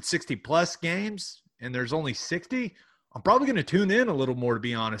 160 plus games and there's only 60, I'm probably going to tune in a little more, to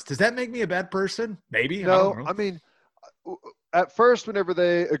be honest. Does that make me a bad person? Maybe. No, I mean, at first, whenever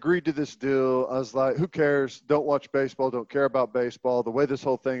they agreed to this deal, I was like, who cares? Don't watch baseball. Don't care about baseball. The way this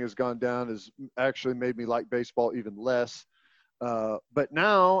whole thing has gone down has actually made me like baseball even less. But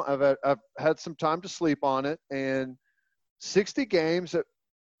now I've had some time to sleep on it, and 60 games,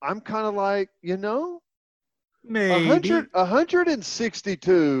 I'm kind of like, maybe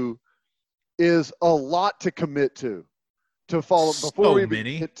 162 is a lot to commit to follow before we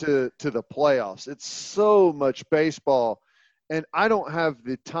even get to the playoffs. It's so much baseball. And I don't have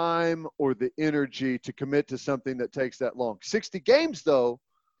the time or the energy to commit to something that takes that long. 60 games, though.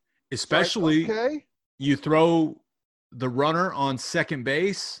 Especially you throw the runner on second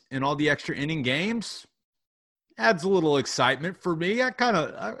base and all the extra inning games, adds a little excitement for me. I kind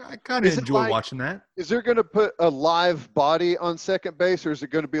of enjoy watching that. Is there going to put a live body on second base, or is it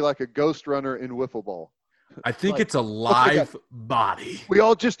going to be like a ghost runner in wiffle ball? I think it's a live body. We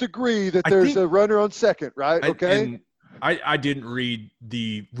all just agree that there's a runner on second, right? Okay. I didn't read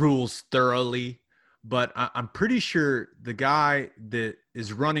the rules thoroughly, but I'm pretty sure the guy that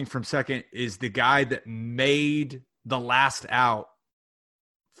is running from second is the guy that made the last out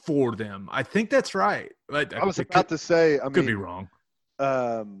for them. I think that's right. I was about to say, could be wrong.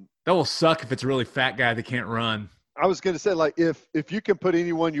 That will suck if it's a really fat guy that can't run. I was going to say, like, if you can put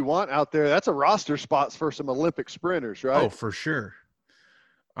anyone you want out there, that's a roster spot for some Olympic sprinters, right? Oh, for sure.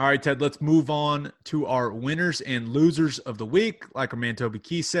 All right, Ted, let's move on to our winners and losers of the week. Like our man Toby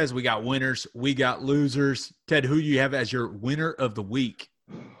Keith says, we got winners, we got losers. Ted, who do you have as your winner of the week?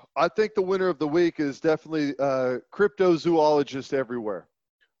 I think the winner of the week is definitely cryptozoologists everywhere.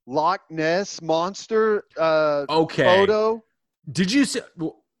 Loch Ness Monster photo. Did you see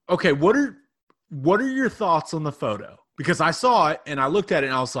 – okay, what are your thoughts on the photo? Because I saw it and I looked at it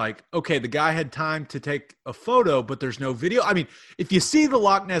and I was like, okay, the guy had time to take a photo, but there's no video. I mean, if you see the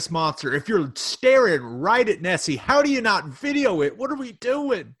Loch Ness Monster, if you're staring right at Nessie, how do you not video it? What are we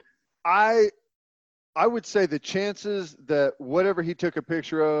doing? I would say the chances that whatever he took a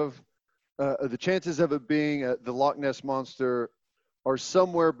picture of, the chances of it being the Loch Ness Monster are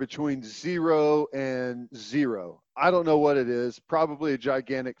somewhere between 0 and 0. I don't know what it is. Probably a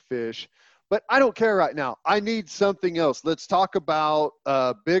gigantic fish. But I don't care right now. I need something else. Let's talk about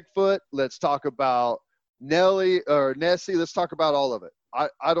Bigfoot. Let's talk about Nelly or Nessie. Let's talk about all of it. I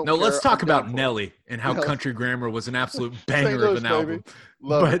don't No, care. let's talk I'm down about for it. Nelly and how Nelly. Country Grammar was an absolute St. banger of Louis, an baby. album.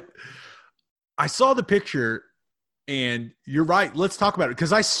 Love But it. I saw the picture, and you're right. Let's talk about it,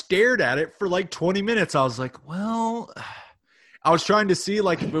 because I stared at it for like 20 minutes. I was like, well, I was trying to see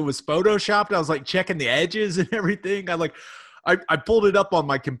like if it was photoshopped. I was like checking the edges and everything. I pulled it up on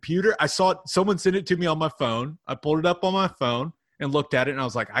my computer. I saw it. Someone sent it to me on my phone. I pulled it up on my phone and looked at it, and I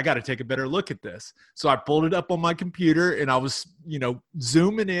was like, I got to take a better look at this. So I pulled it up on my computer, and I was,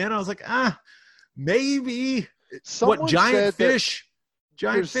 zooming in. I was like, maybe Someone giant said that fish?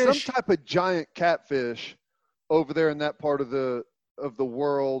 Giant there's fish? some type of giant catfish over there in that part of the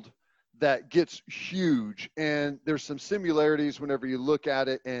world that gets huge, and there's some similarities whenever you look at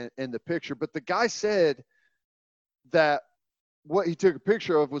it and the picture. But the guy said that what he took a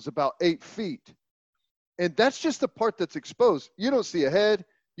picture of was about 8 feet, and that's just the part that's exposed. You don't see a head,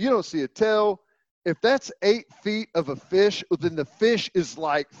 you don't see a tail. If that's 8 feet of a fish, then the fish is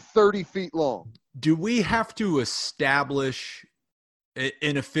like 30 feet long. Do we have to establish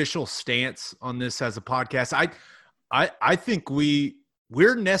an official stance on this as a podcast? I think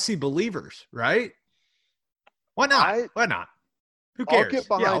we're Nessie believers, right? Why not? Why not? Who cares? I'll get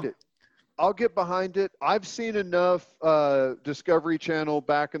behind it. I'll get behind it. I've seen enough Discovery Channel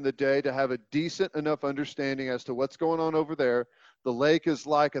back in the day to have a decent enough understanding as to what's going on over there. The lake is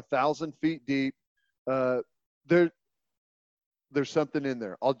like 1,000 feet deep. There's something in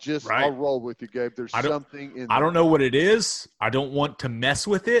there. I'll roll with you, Gabe. There's something in there. I don't know what it is. I don't want to mess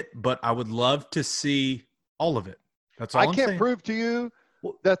with it, but I would love to see all of it. That's all I'm saying. I can't prove to you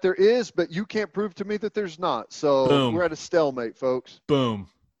that there is, but you can't prove to me that there's not. So Boom. We're at a stalemate, folks. Boom.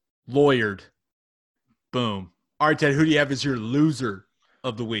 Lawyered. Boom. All right, Ted, who do you have as your loser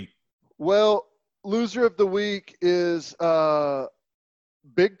of the week? Well, loser of the week is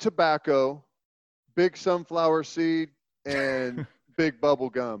Big Tobacco, Big Sunflower Seed, and Big Bubble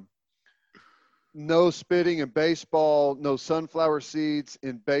Gum. No spitting in baseball, no sunflower seeds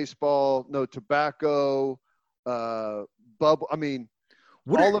in baseball, no tobacco, bubble. I mean,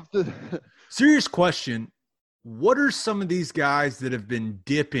 serious question. What are some of these guys that have been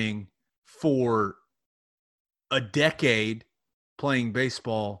dipping for a decade playing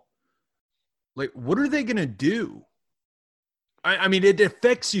baseball? Like, what are they going to do? I mean, it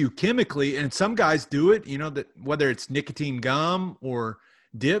affects you chemically, and some guys do it, that whether it's nicotine gum or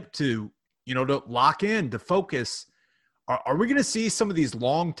dip to lock in, to focus. Are we going to see some of these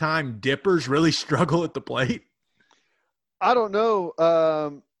long-time dippers really struggle at the plate? I don't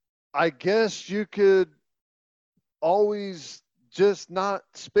know. I guess you could always just not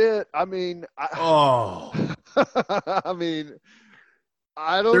spit. I mean, I mean,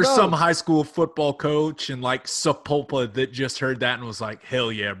 I don't know. There's some high school football coach and like Sepulpa that just heard that and was like,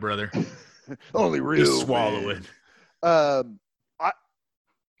 hell yeah, brother. Only real just swallow it. I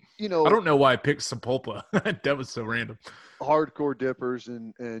don't know why I picked Sepulpa. That was so random. Hardcore dippers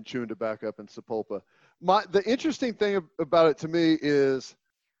and chewing tobacco up in Sepulpa. The interesting thing about it to me is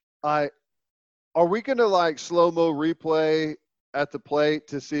are we going to like slow-mo replay at the plate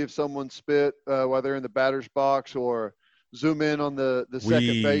to see if someone spit while they're in the batter's box, or zoom in on the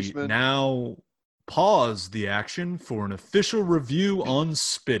second baseman? Now pause the action for an official review on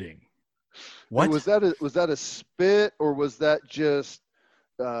spitting. What? Was that a spit, or was that just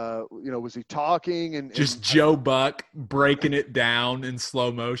was he talking and just Joe Buck breaking it down in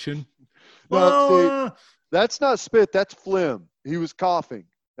slow motion? No, see, that's not spit. That's phlegm. He was coughing.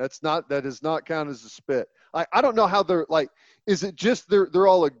 That does not count as a spit. I don't know how they're like. Is it just they're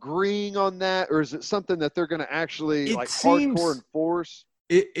all agreeing on that, or is it something that they're going to actually hardcore enforce?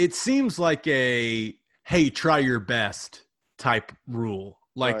 It seems like a hey, try your best type rule.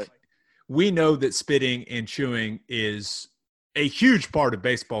 Like, right. We know that spitting and chewing is a huge part of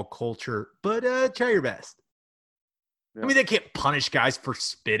baseball culture, but try your best. Yeah. I mean, they can't punish guys for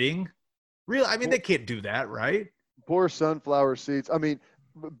spitting. Really? I mean, they can't do that, right? Poor sunflower seeds. I mean,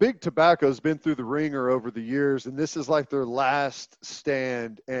 Big Tobacco's been through the ringer over the years, and this is like their last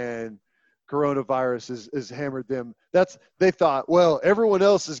stand, and coronavirus has hammered them. They thought, well, everyone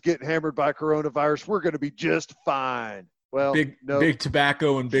else is getting hammered by coronavirus. We're going to be just fine. Well, Big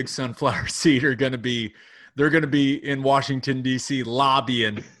Tobacco and Big Sunflower Seed are going to be in Washington, D.C.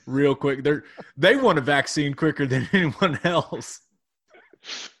 lobbying real quick. They want a vaccine quicker than anyone else.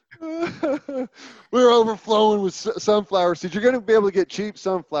 We're overflowing with sunflower seeds. You're going to be able to get cheap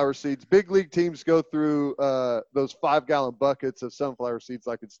sunflower seeds. Big league teams go through those 5-gallon buckets of sunflower seeds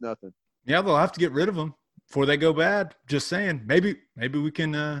like it's nothing. Yeah, they'll have to get rid of them. before they go bad. Just saying, maybe we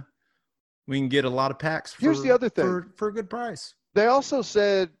can get a lot of packs. Here's the other thing. For a good price. They also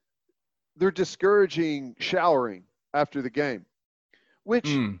said they're discouraging showering after the game, which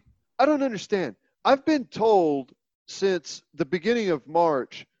I don't understand. I've been told since the beginning of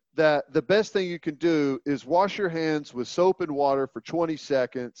March that the best thing you can do is wash your hands with soap and water for 20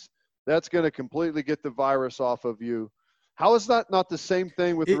 seconds. That's going to completely get the virus off of you. How is that not the same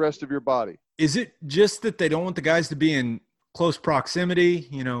thing with the rest of your body? Is it just that they don't want the guys to be in close proximity,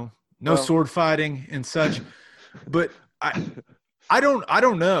 no sword fighting and such? But I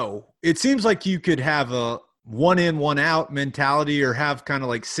don't know. It seems like you could have a one in, one out mentality, or have kind of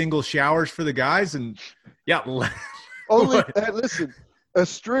like single showers for the guys. And only listen, a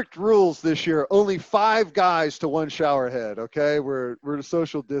strict rules this year, only 5 guys to 1 shower head. Okay. We're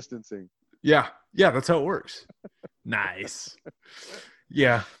social distancing. Yeah. That's how it works. Nice.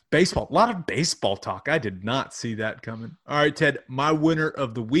 Yeah. Baseball, a lot of baseball talk. I did not see that coming. All right, Ted, my winner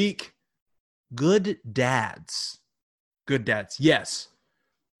of the week, good dads. Good dads. Yes.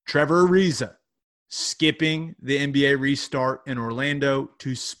 Trevor Ariza skipping the NBA restart in Orlando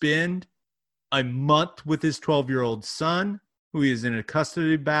to spend a month with his 12-year-old son, who he is in a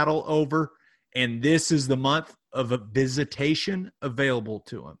custody battle over, and this is the month of a visitation available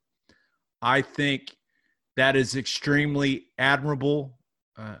to him. I think that is extremely admirable.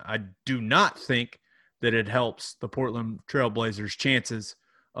 I do not think that it helps the Portland Trailblazers' chances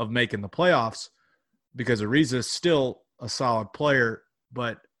of making the playoffs, because Ariza is still a solid player.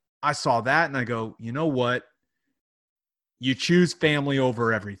 But I saw that and I go, you know what? You choose family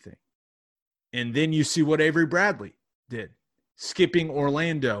over everything. And then you see what Avery Bradley did, skipping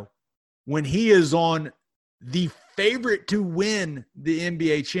Orlando when he is on the favorite to win the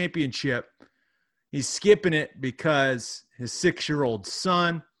NBA championship. He's skipping it because his 6-year-old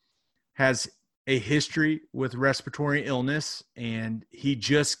son has a history with respiratory illness, and he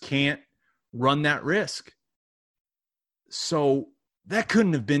just can't run that risk. So that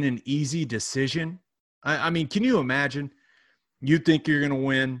couldn't have been an easy decision. I mean, can you imagine? You think you're going to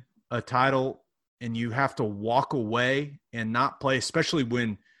win a title and you have to walk away and not play, especially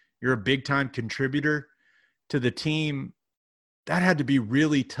when you're a big-time contributor to the team. That had to be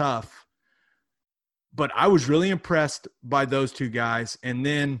really tough. But I was really impressed by those 2 guys. And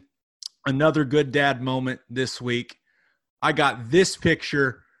then another good dad moment this week. I got this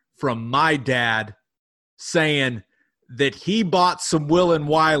picture from my dad saying that he bought some Will and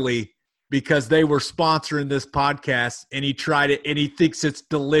Wiley because they were sponsoring this podcast, and he tried it and he thinks it's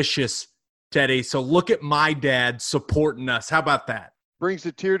delicious, Teddy. So look at my dad supporting us. How about that? Brings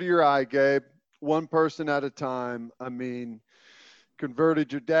a tear to your eye, Gabe. One person at a time. I mean,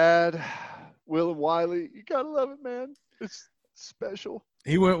 converted your dad. Will and Wiley, you gotta love it, man. It's special.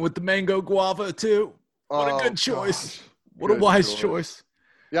 He went with the mango guava too. What a good choice. Gosh. What Good a wise choice.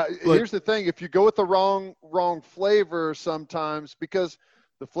 Yeah, But here's the thing. If you go with the wrong flavor sometimes, because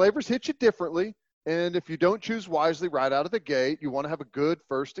the flavors hit you differently, and if you don't choose wisely right out of the gate, you want to have a good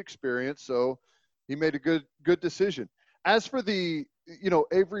first experience. So he made a good decision. As for the,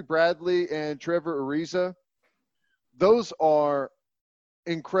 Avery Bradley and Trevor Ariza, those are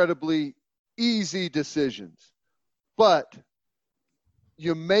incredibly easy decisions, but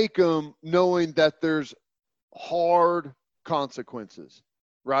you make them knowing that there's hard consequences,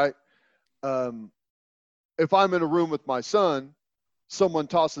 right? If I'm in a room with my son, someone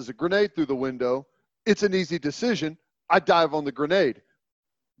tosses a grenade through the window, it's an easy decision. I dive on the grenade,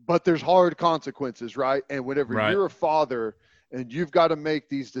 but there's hard consequences, right? And whenever you're a father and you've got to make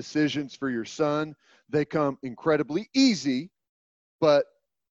these decisions for your son, they come incredibly easy, but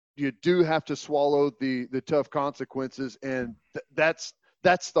you do have to swallow the tough consequences. And that's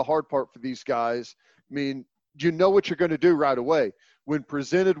the hard part for these guys. I mean, you know what you're going to do right away. When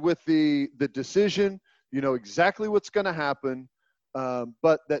presented with the decision, you know exactly what's going to happen.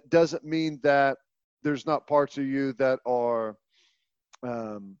 But that doesn't mean that there's not parts of you that are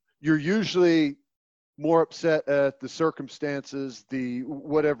you're usually more upset at the circumstances, the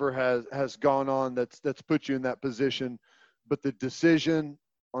whatever has gone on that's put you in that position. But the decision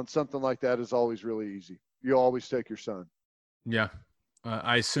on something like that is always really easy. You always take your son. Yeah.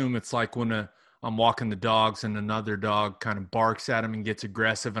 I assume it's like when I'm walking the dogs and another dog kind of barks at him and gets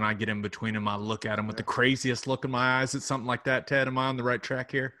aggressive, and I get in between them. I look at him with the craziest look in my eyes. It's something like that, Ted. Am I on the right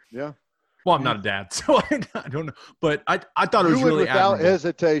track here? Yeah. Well, I'm not a dad, so I don't know. But I thought it was really without admirable.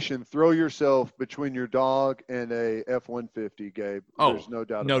 hesitation, throw yourself between your dog and a F-150, Gabe. Oh, there's no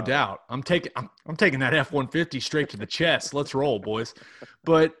doubt. No doubt. I'm taking that F-150 straight to the chest. Let's roll, boys.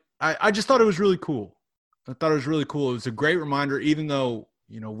 But I just thought it was really cool. I thought it was really cool. It was a great reminder, even though,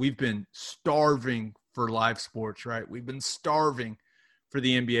 you know, we've been starving for live sports, right? We've been starving for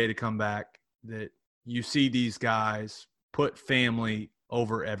the NBA to come back, that you see these guys put family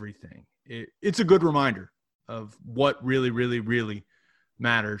over everything. It's a good reminder of what really, really, really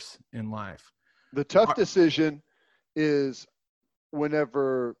matters in life. The tough decision is when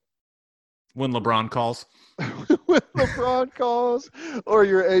LeBron calls. when LeBron calls or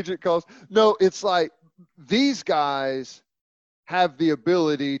your agent calls. No, it's like these guys have the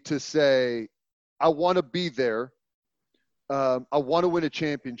ability to say, I want to be there. I want to win a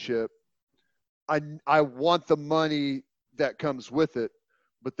championship. I want the money that comes with it.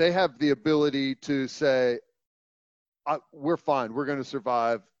 But they have the ability to say, we're fine. We're going to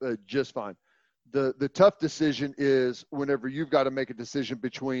survive just fine. The tough decision is whenever you've got to make a decision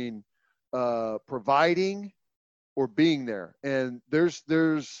between providing or being there. And there's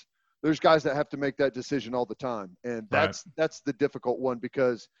guys that have to make that decision all the time. And that's the difficult one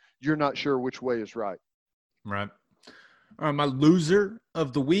because you're not sure which way is right. Right. All right, my loser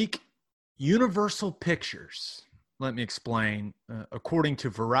of the week, Universal Pictures. Let me explain. According to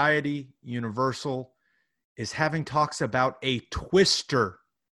Variety, Universal is having talks about a Twister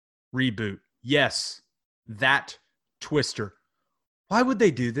reboot. Yes, that Twister. Why would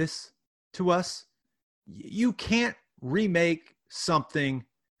they do this to us? You can't remake something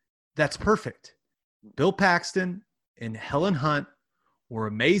that's perfect. Bill Paxton and Helen Hunt were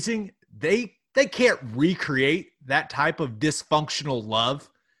amazing. They can't recreate that type of dysfunctional love,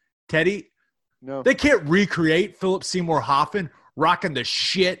 Teddy. No. They can't recreate Philip Seymour Hoffman rocking the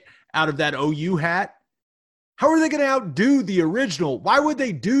shit out of that OU hat. How are they going to outdo the original? Why would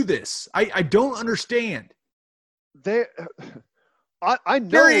they do this? I don't understand. I know.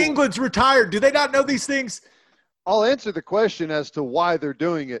 Gary England's retired. Do they not know these things? I'll answer the question as to why they're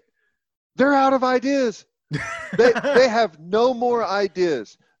doing it. They're out of ideas. They have no more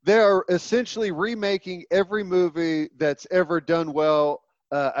ideas. They are essentially remaking every movie that's ever done well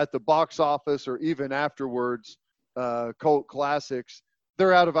at the box office or even afterwards, cult classics.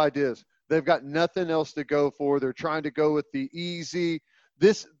 They're out of ideas. They've got nothing else to go for. They're trying to go with the easy.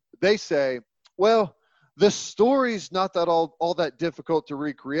 They say, well, the story's not that all that difficult to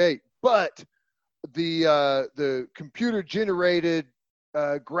recreate, but the computer generated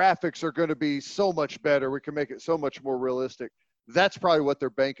graphics are going to be so much better. We can make it so much more realistic. That's probably what they're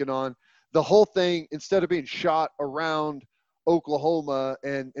banking on. The whole thing, instead of being shot around Oklahoma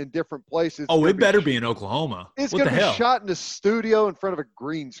and in different places. Oh, it better be in Oklahoma. It's going to be shot in a studio in front of a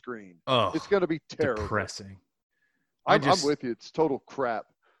green screen. Oh, it's going to be terrible. Depressing. I'm with you. It's total crap.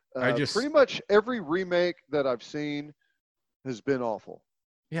 Pretty much every remake that I've seen has been awful.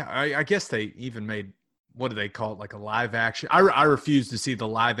 Yeah, I guess they even made, what do they call it, like a live action? I refuse to see the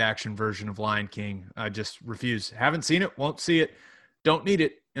live action version of Lion King. I just refuse. Haven't seen it, won't see it, don't need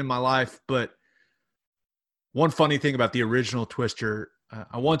it in my life. But one funny thing about the original Twister,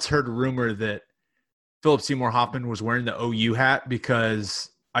 I once heard a rumor that Philip Seymour Hoffman was wearing the OU hat because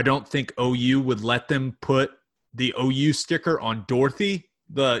I don't think OU would let them put the OU sticker on Dorothy,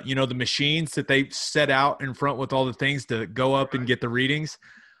 the machines that they set out in front with all the things to go up and get the readings.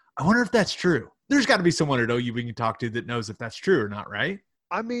 I wonder if that's true. There's got to be someone at OU we can talk to that knows if that's true or not, right?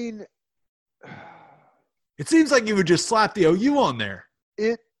 I mean, it seems like you would just slap the OU on there.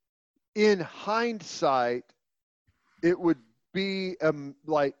 In hindsight, it would be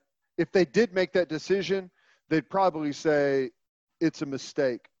like if they did make that decision, they'd probably say it's a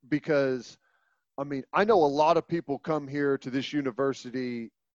mistake because, I mean, I know a lot of people come here to this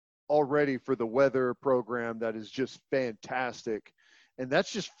university already for the weather program that is just fantastic. And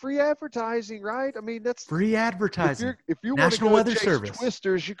that's just free advertising, right? I mean, that's free advertising. If you National want to Weather chase Service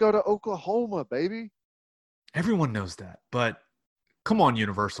Twisters, you go to Oklahoma, baby. Everyone knows that. But come on,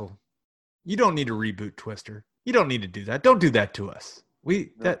 Universal. You don't need to reboot Twister. You don't need to do that. Don't do that to us.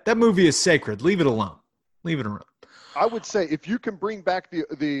 That movie is sacred. Leave it alone. Leave it alone. I would say if you can bring back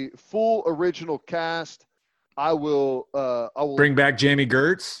the full original cast, I will bring back Jamie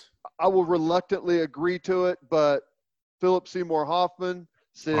Gertz. I will reluctantly agree to it, but Philip Seymour Hoffman,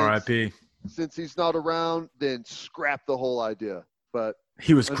 R.I.P. Since he's not around, then scrap the whole idea. But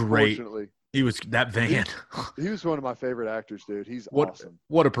he was great. He was that van. He was one of my favorite actors, dude. He's awesome.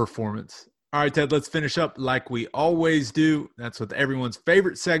 What a performance. All right, Ted, let's finish up like we always do. That's with everyone's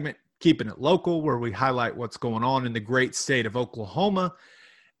favorite segment, Keeping It Local, where we highlight what's going on in the great state of Oklahoma.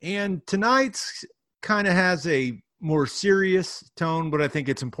 And tonight's kind of has a more serious tone, but I think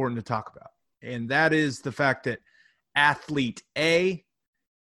it's important to talk about. And that is the fact that Athlete A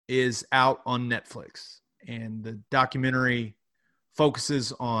is out on Netflix. And the documentary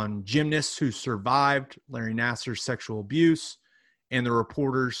focuses on gymnasts who survived Larry Nassar's sexual abuse and the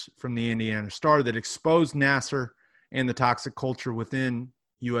reporters from the Indiana Star that exposed Nassar and the toxic culture within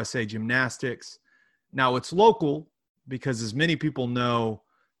USA Gymnastics. Now, it's local because, as many people know,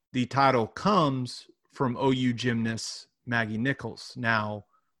 the title comes from OU gymnast Maggie Nichols. Now,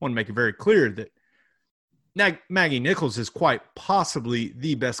 I want to make it very clear that Maggie Nichols is quite possibly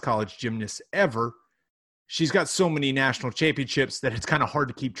the best college gymnast ever. She's got so many national championships that it's kind of hard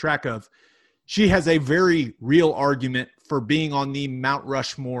to keep track of. She has a very real argument for being on the Mount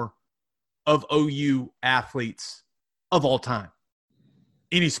Rushmore of OU athletes of all time,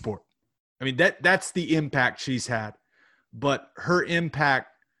 any sport. I mean, that's the impact she's had. But her impact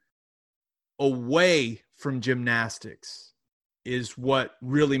away from gymnastics is what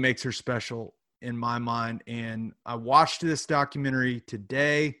really makes her special in my mind. And I watched this documentary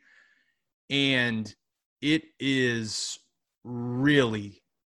today, and it is really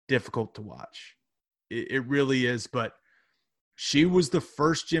difficult to watch. It really is. But she was the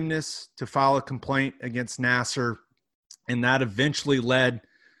first gymnast to file a complaint against Nassar, and that eventually led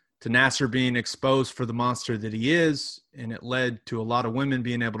to Nassar being exposed for the monster that he is, and it led to a lot of women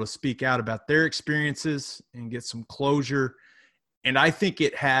being able to speak out about their experiences and get some closure. And I think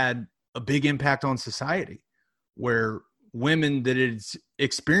it had a big impact on society, where women that had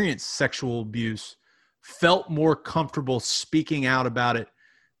experienced sexual abuse felt more comfortable speaking out about it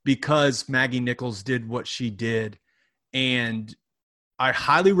because Maggie Nichols did what she did. And I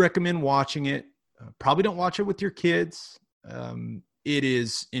highly recommend watching it. Probably don't watch it with your kids. It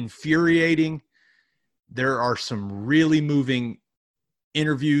is infuriating. There are some really moving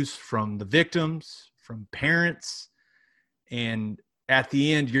interviews from the victims, from parents, and at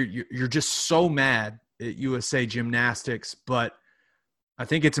the end, you're just so mad at USA Gymnastics. But I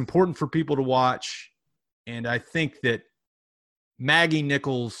think it's important for people to watch, and I think that Maggie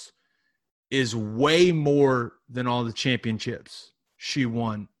Nichols is way more than all the championships she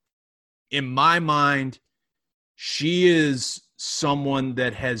won. In my mind, she is someone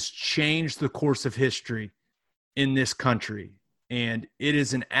that has changed the course of history in this country. And it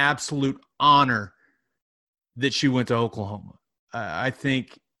is an absolute honor that she went to Oklahoma. I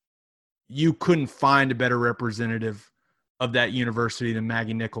think you couldn't find a better representative of that university than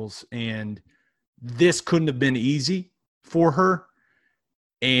Maggie Nichols. And this couldn't have been easy for her.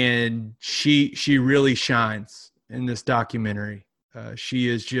 And she really shines in this documentary.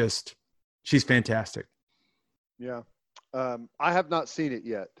 She's fantastic. Yeah. I have not seen it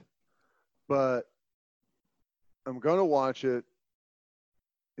yet, but I'm going to watch it.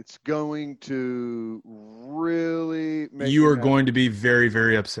 It's going to really make you are mad. going to be very,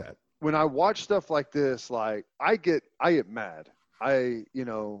 very upset. When I watch stuff like this, like I get mad. I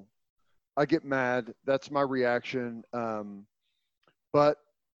get mad. That's my reaction. But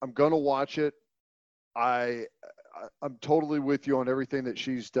I'm going to watch it. I'm totally with you on everything that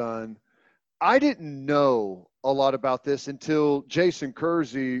she's done. I didn't know a lot about this until Jason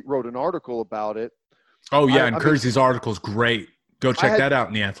Kersey wrote an article about it. Oh, yeah, and Kersey's article is great. Go check that out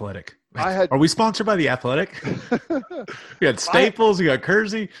in The Athletic. Are we sponsored by The Athletic? We got Staples, we got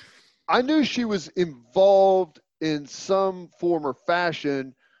Kersey. I knew she was involved in some form or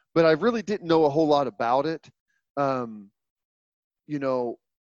fashion, but I really didn't know a whole lot about it.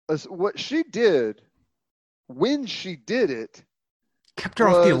 What she did when she did it kept her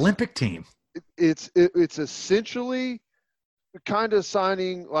off the Olympic team. It's essentially kind of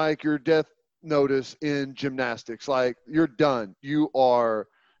signing like your death notice in gymnastics. Like you're done. You are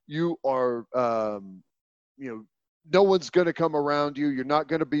no one's going to come around you. You're not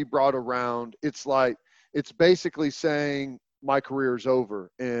going to be brought around. It's basically saying my career's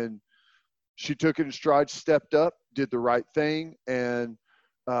over. And she took it in stride, stepped up, did the right thing. And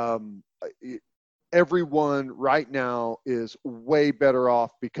everyone right now is way better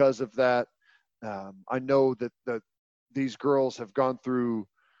off because of that. I know that these girls have gone through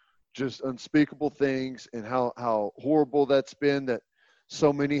just unspeakable things, and how horrible that's been, that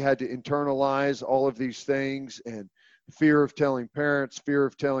so many had to internalize all of these things, and fear of telling parents, fear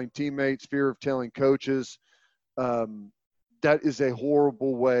of telling teammates, fear of telling coaches. That is a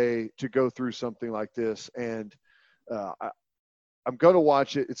horrible way to go through something like this. And I'm going to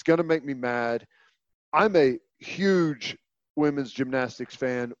watch it. It's going to make me mad. I'm a huge women's gymnastics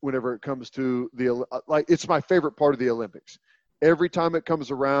fan whenever it comes to it's my favorite part of the Olympics. Every time it comes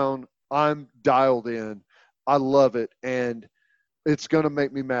around, I'm dialed in. I love it. And it's going to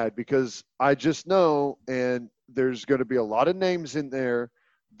make me mad because I just know, and there's going to be a lot of names in there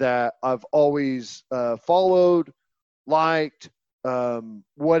that I've always followed, liked,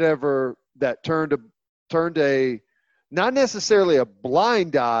 whatever, that turned a not necessarily a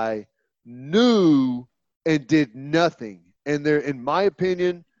blind eye, knew and did nothing. And there, in my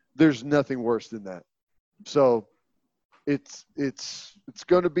opinion, there's nothing worse than that. So it's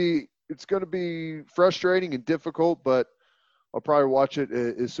going to be frustrating and difficult, but I'll probably watch it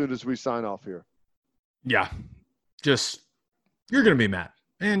as soon as we sign off here. Yeah. Just, you're going to be mad.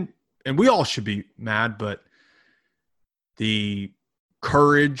 And we all should be mad, but the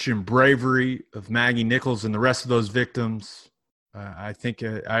courage and bravery of Maggie Nichols and the rest of those victims, I think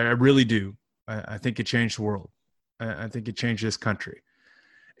I really do. I think it changed the world. I think it changed this country.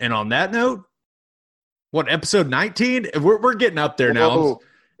 And on that note, what, episode 19? We're getting up there now. Whoa.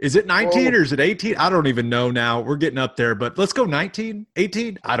 Is it 19 Whoa. or is it 18? I don't even know now. We're getting up there, but let's go 19,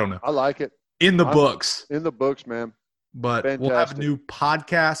 18? I don't know. I like it. In the books. In the books, man. But Fantastic. We'll have a new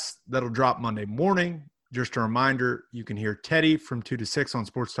podcast that'll drop Monday morning. Just a reminder, you can hear Teddy from 2 to 6 on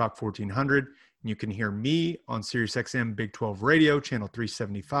Sports Talk 1400. And you can hear me on SiriusXM Big 12 Radio, channel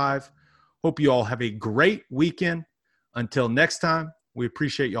 375. Hope you all have a great weekend. Until next time, we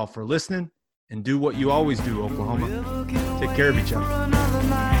appreciate y'all for listening. And do what you always do, Oklahoma. Take care of each other.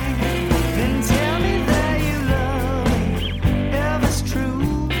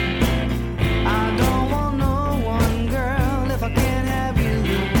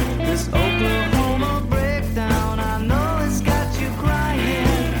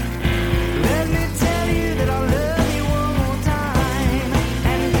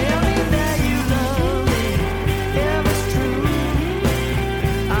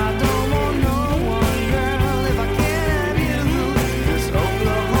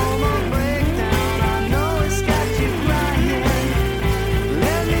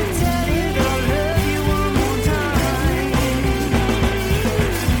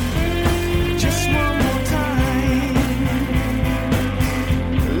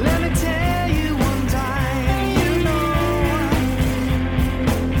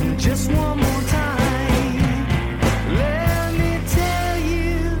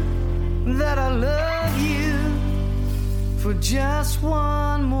 Just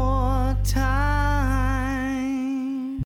one more time.